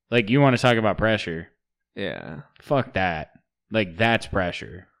 Fuck. Like, you want to talk about pressure? Yeah. Fuck that. Like, that's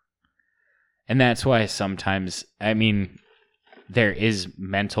pressure. And that's why sometimes, I mean, there is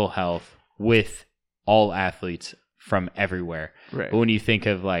mental health with all athletes from everywhere. Right. But when you think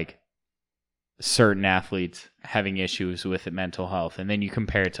of like certain athletes having issues with mental health, and then you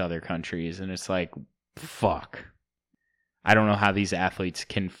compare it to other countries, and it's like, fuck. I don't know how these athletes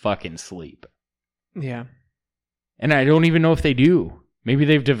can fucking sleep. Yeah. And I don't even know if they do. Maybe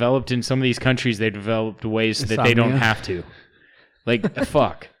they've developed in some of these countries, they've developed ways that they don't Insomnia. have to. Like,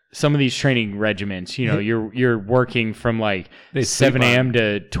 fuck. Some of these training regiments, you're working from like They 7 sleep on- a.m.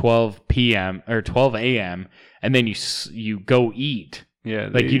 to 12 p.m. or 12 a.m. and then you go eat. Yeah,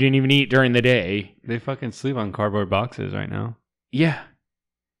 Like, you didn't even eat during the day. They fucking sleep on cardboard boxes right now. Yeah.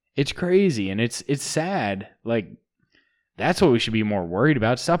 It's crazy, and it's sad. Like, that's what we should be more worried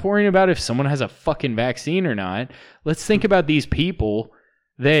about. Stop worrying about if someone has a fucking vaccine or not. Let's think about these people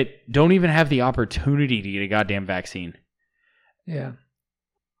that don't even have the opportunity to get a goddamn vaccine. Yeah.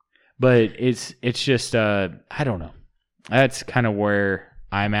 But it's just I don't know. That's kind of where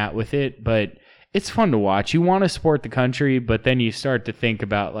I'm at with it, but it's fun to watch. You want to support the country, but then you start to think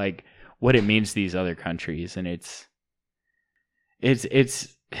about like what it means to these other countries, and it's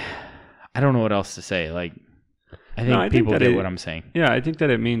I don't know what else to say. Like, I think people get what I'm saying. Yeah, I think that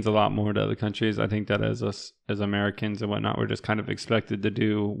it means a lot more to other countries. I think that as us, as Americans and whatnot, we're just kind of expected to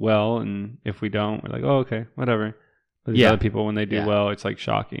do well. And if we don't, we're like, oh, okay, whatever. But these other people, when they do well, it's like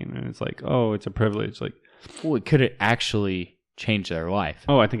shocking. And it's like, oh, it's a privilege. Like, well, it could actually change their life.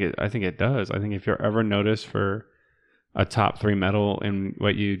 Oh, I think it does. I think if you're ever noticed for a top 3 medal in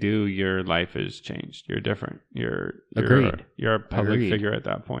what you do, your life is changed. You're different. Agreed. You're a public figure at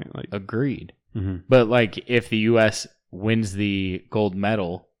that point. Like, agreed. Mm-hmm. But like, if the U.S. wins the gold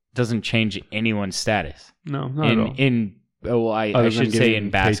medal, it doesn't change anyone's status. No, not at all. I should say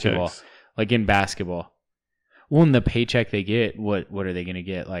in basketball. Paychecks. Like in basketball. Well, in the paycheck they get, what are they going to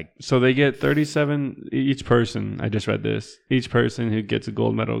get? Like, so they get 37 each person. I just read this. Each person who gets a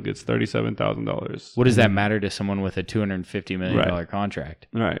gold medal gets $37,000. What does that matter to someone with a $250 million contract?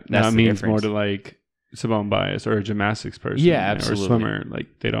 Right. That means more to like Simone Biles or a gymnastics person, absolutely, or a swimmer.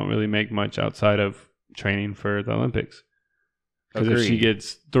 Like, they don't really make much outside of training for the Olympics. Because if she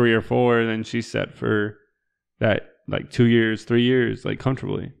gets 3 or 4, then she's set for that, like 2 years, 3 years, like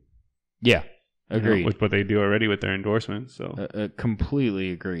comfortably. Yeah. Agreed. With what they do already with their endorsements. So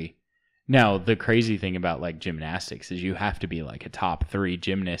completely agree. Now, the crazy thing about like gymnastics is you have to be like a top 3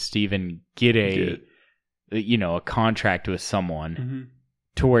 gymnast to even get a contract with someone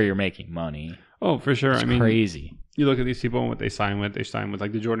to where you're making money. Oh, for sure. It's crazy. You look at these people and what they sign with. They sign with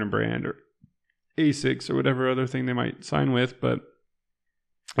like the Jordan brand or Asics or whatever other thing they might sign with, but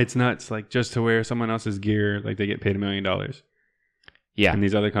it's nuts. Like, just to wear someone else's gear, like they get paid $1 million. Yeah. And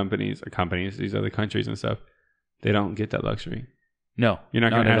these other these other countries and stuff, they don't get that luxury. No. You're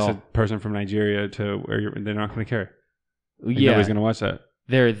not going to ask a person from Nigeria to where they're not going to care. Like, nobody's going to watch that.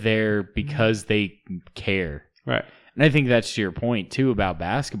 They're there because they care. Right. And I think that's to your point, too, about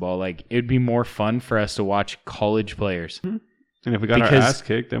basketball. Like, it would be more fun for us to watch college players. Mm-hmm. And if we got our ass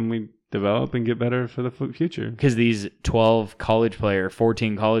kicked, then we develop and get better for the future. Because these 14 college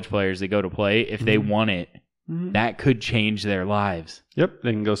players that go to play, if they won it, that could change their lives. Yep.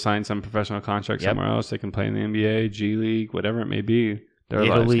 They can go sign some professional contract somewhere else. They can play in the NBA, G League, whatever it may be. Their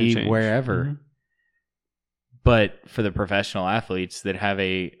lives can change. Wherever. Mm-hmm. But for the professional athletes that have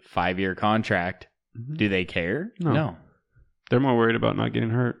a 5-year contract, do they care? No. They're more worried about not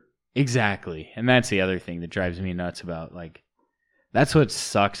getting hurt. Exactly. And that's the other thing that drives me nuts about, like, that's what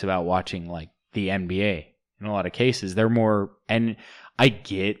sucks about watching, like, the NBA. In a lot of cases, they're more, and I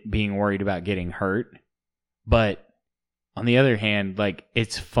get being worried about getting hurt. But on the other hand, like,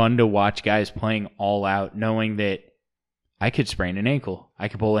 it's fun to watch guys playing all out, knowing that I could sprain an ankle. I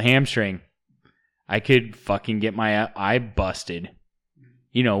could pull a hamstring. I could fucking get my eye busted,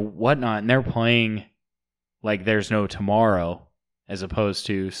 whatnot. And they're playing like there's no tomorrow, as opposed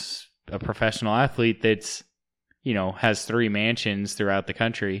to a professional athlete that's, has 3 mansions throughout the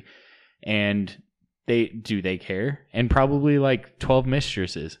country, and they care? And probably like 12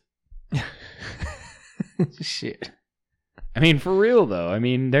 mistresses. Shit. I mean, for real though. I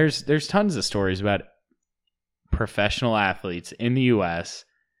mean, there's tons of stories about professional athletes in the U.S.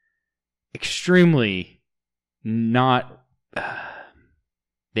 extremely not.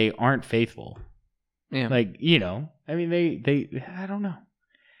 They aren't faithful. Yeah. Like, I mean, they I don't know.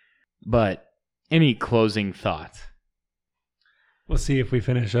 But any closing thoughts? We'll see if we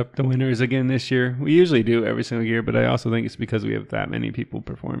finish up the winners again this year. We usually do every single year, but I also think it's because we have that many people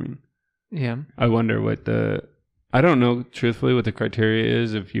performing. Yeah. I wonder I don't know truthfully what the criteria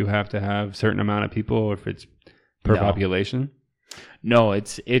is, if you have to have a certain amount of people or if it's per population. No,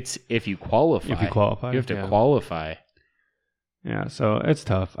 it's if you qualify. If you qualify. You have to qualify. Yeah, so it's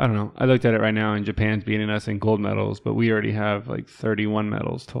tough. I don't know. I looked at it right now, and Japan's beating us in gold medals, but we already have like 31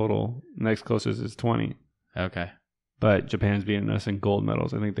 medals total. Next closest is 20. Okay. But Japan's beating us in gold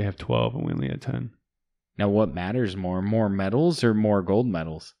medals. I think they have 12 and we only have 10. Now, what matters more medals or more gold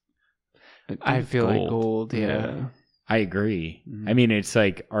medals? I feel like gold, yeah. I agree. Mm-hmm. I mean, it's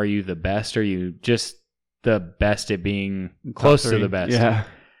like, are you the best? Are you just the best at being close to the best? Yeah.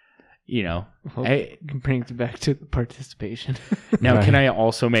 Well, I can bring it back to the participation. Now, right. Can I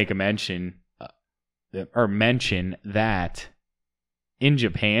also make a mention that in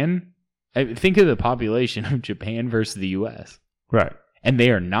Japan, think of the population of Japan versus the U.S. Right. And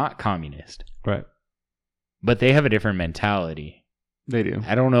they are not communist. Right. But they have a different mentality. They do.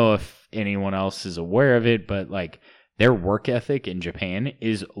 I don't know if anyone else is aware of it, but like their work ethic in Japan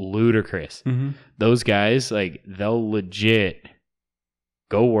is ludicrous. Mm-hmm. Those guys, like, they'll legit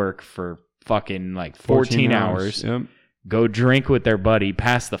go work for fucking like 14 hours. Yep. go drink with their buddy,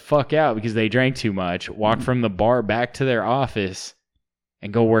 pass the fuck out because they drank too much, walk from the bar back to their office,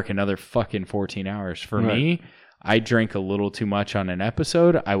 and go work another fucking 14 hours. For me, I drink a little too much on an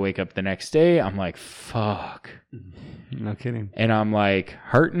episode. I wake up the next day, I'm like, fuck. No kidding. And I'm like,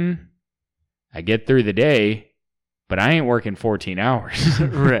 hurting. I get through the day, but I ain't working 14 hours.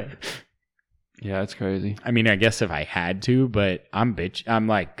 Right. Yeah, it's crazy. I mean, I guess if I had to, but I'm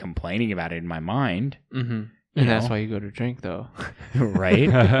like complaining about it in my mind. Mm-hmm. And that's why you go to drink, though.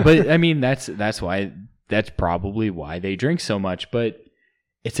 Right? But I mean, that's probably why they drink so much, but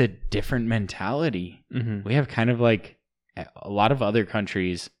it's a different mentality. Mm-hmm. We have kind of like a lot of other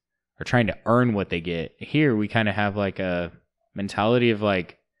countries are trying to earn what they get. Here, we kind of have like a mentality of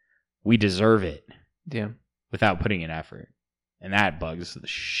like, we deserve it. Yeah. Without putting in effort. And that bugs the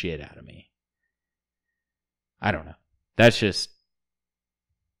shit out of me. I don't know. That's just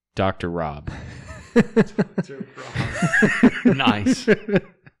Dr. Rob. Nice.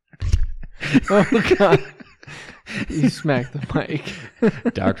 Oh, God. You smacked the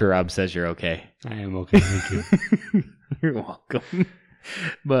mic. Dr. Rob says you're okay. I am okay. Thank you. You're welcome.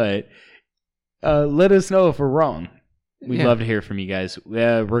 But let us know if we're wrong. We'd love to hear from you guys,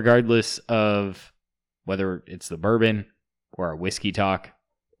 regardless of whether it's the bourbon or our whiskey talk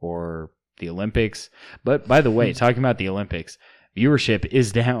or the Olympics. But by the way, talking about the Olympics, viewership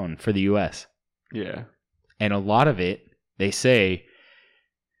is down for the U.S. Yeah. And a lot of it, they say,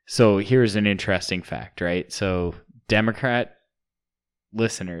 so here's an interesting fact, right? So Democrat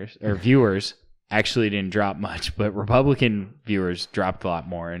listeners or viewers actually didn't drop much, but Republican viewers dropped a lot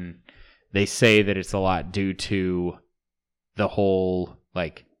more. And they say that it's a lot due to the whole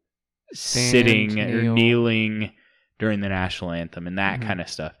like sitting or kneeling during the national anthem and that kind of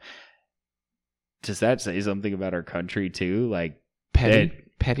stuff. Does that say something about our country too? Like pettiness?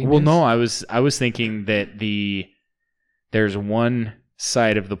 Well, no, I was thinking that there's one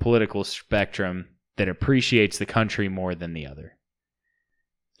side of the political spectrum that appreciates the country more than the other.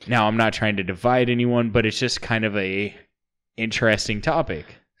 Now, I'm not trying to divide anyone, but it's just kind of a interesting topic.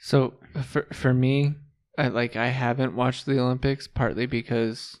 So for me, I haven't watched the Olympics partly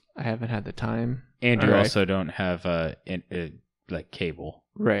because I haven't had the time. And you also don't have like cable.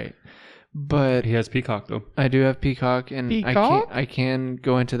 Right. But he has Peacock though. I do have Peacock, and I can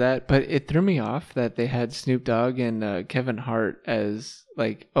go into that. But it threw me off that they had Snoop Dogg and Kevin Hart as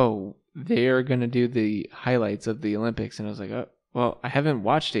like, oh, they are gonna do the highlights of the Olympics, and I was like, oh, well, I haven't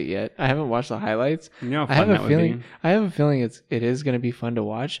watched it yet. I haven't watched the highlights. You know I have a feeling. I have a feeling it is gonna be fun to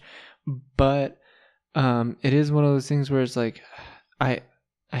watch, but it is one of those things where it's like, I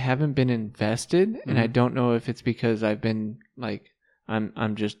haven't been invested, and I don't know if it's because I've been like,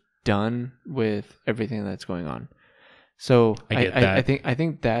 I'm just done with everything that's going on. So I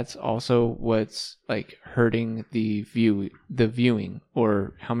think that's also what's like hurting the viewing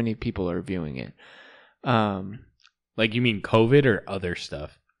or how many people are viewing it. Like you mean COVID or other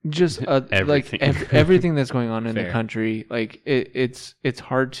stuff? Just everything. like everything that's going on in the country. Like it's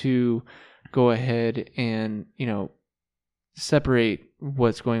hard to go ahead and separate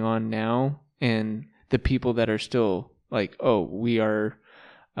what's going on now and the people that are still like, oh, we are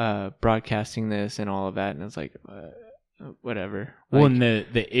broadcasting this and all of that, and it's like whatever. Well, and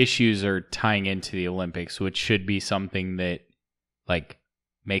the issues are tying into the Olympics, which should be something that like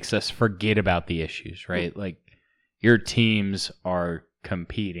makes us forget about the issues, right? Like your teams are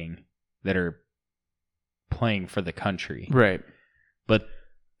competing that are playing for the country, right? But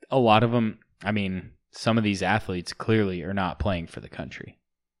a lot of them, I mean, some of these athletes clearly are not playing for the country,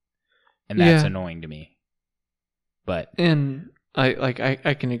 and that's annoying to me. But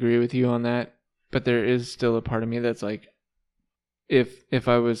I can agree with you on that, but there is still a part of me that's like, if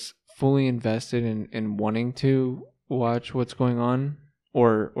I was fully invested in wanting to watch what's going on,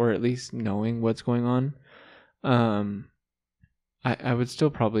 or at least knowing what's going on, I would still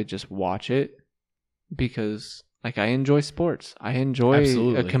probably just watch it because like I enjoy sports. I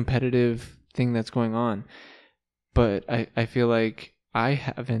enjoy a competitive thing that's going on, but I feel like I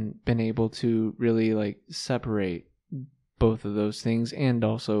haven't been able to really like separate both of those things, and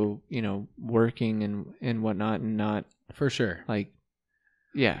also working and whatnot, and not for sure like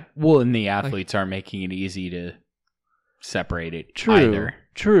well, and the athletes are making it easy to separate it.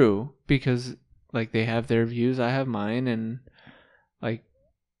 True, because like they have their views, I have mine, and like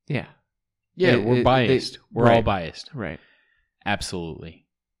we're biased. We're all biased, right? Absolutely.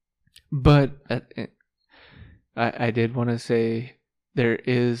 But I did want to say there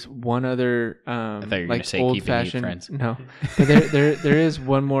is one other I thought you were like gonna say old-fashioned friends. No, but there is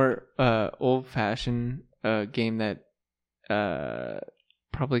one more old-fashioned game that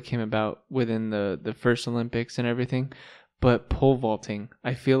probably came about within the first Olympics and everything. But pole vaulting,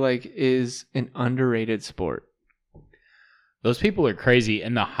 I feel like, is an underrated sport. Those people are crazy.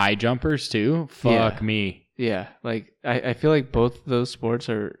 And the high jumpers, too. Fuck Yeah. me. Yeah, like I feel like both those sports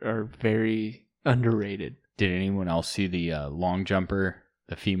are very underrated. Did anyone else see the long jumper,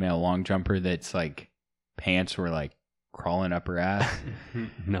 the female long jumper that's like pants were like crawling up her ass?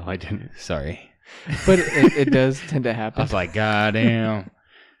 No, I didn't. Sorry. But it does tend to I happen. was like, God damn.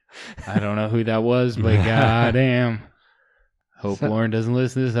 I don't know who that was, but God damn. Hope Lauren doesn't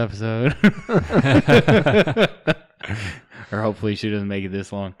listen to this episode. Or hopefully she doesn't make it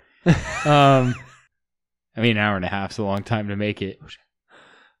this long. I mean, an hour and a half is a long time to make it.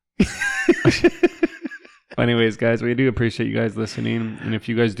 Anyways, guys, we do appreciate you guys listening. And if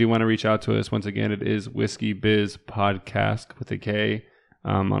you guys do want to reach out to us, once again, it is Whiskey Biz Podcast with a K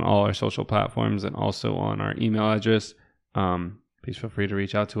on all our social platforms and also on our email address. Please feel free to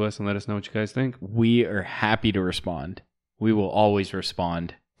reach out to us and let us know what you guys think. We are happy to respond. We will always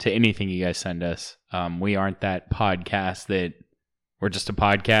respond to anything you guys send us. We aren't that podcast that we're just a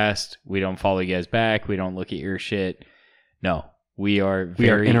podcast. We don't follow you guys back. We don't look at your shit. No, we are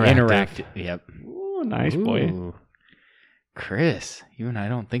very interactive. Yep. Ooh, nice boy. Ooh. Chris, you and I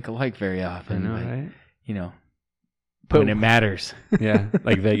don't think alike very I often. know, but, right? You know, But- when it matters. Yeah,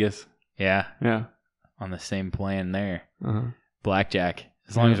 like Vegas. Yeah, Yeah. on the same plan there. Uh-huh. Blackjack.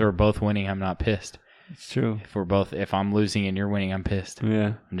 As long as we're both winning, I'm not pissed. It's true. If I'm losing and you're winning, I'm pissed.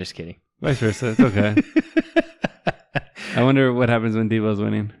 Yeah. I'm just kidding. Vice versa. It's okay. I wonder what happens when Devo's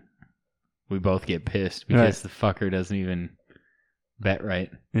winning. We both get pissed because the fucker doesn't even bet right.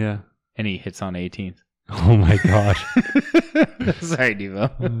 Yeah. And he hits on 18th. Oh my gosh. Sorry,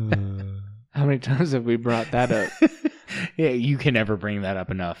 Devo. How many times have we brought that up? Yeah, you can never bring that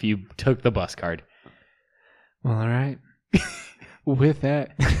up enough. You took the bus card. Well, all right. With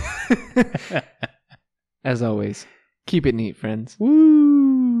that, as always, keep it neat, friends.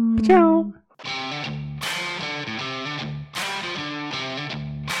 Woo! Ciao.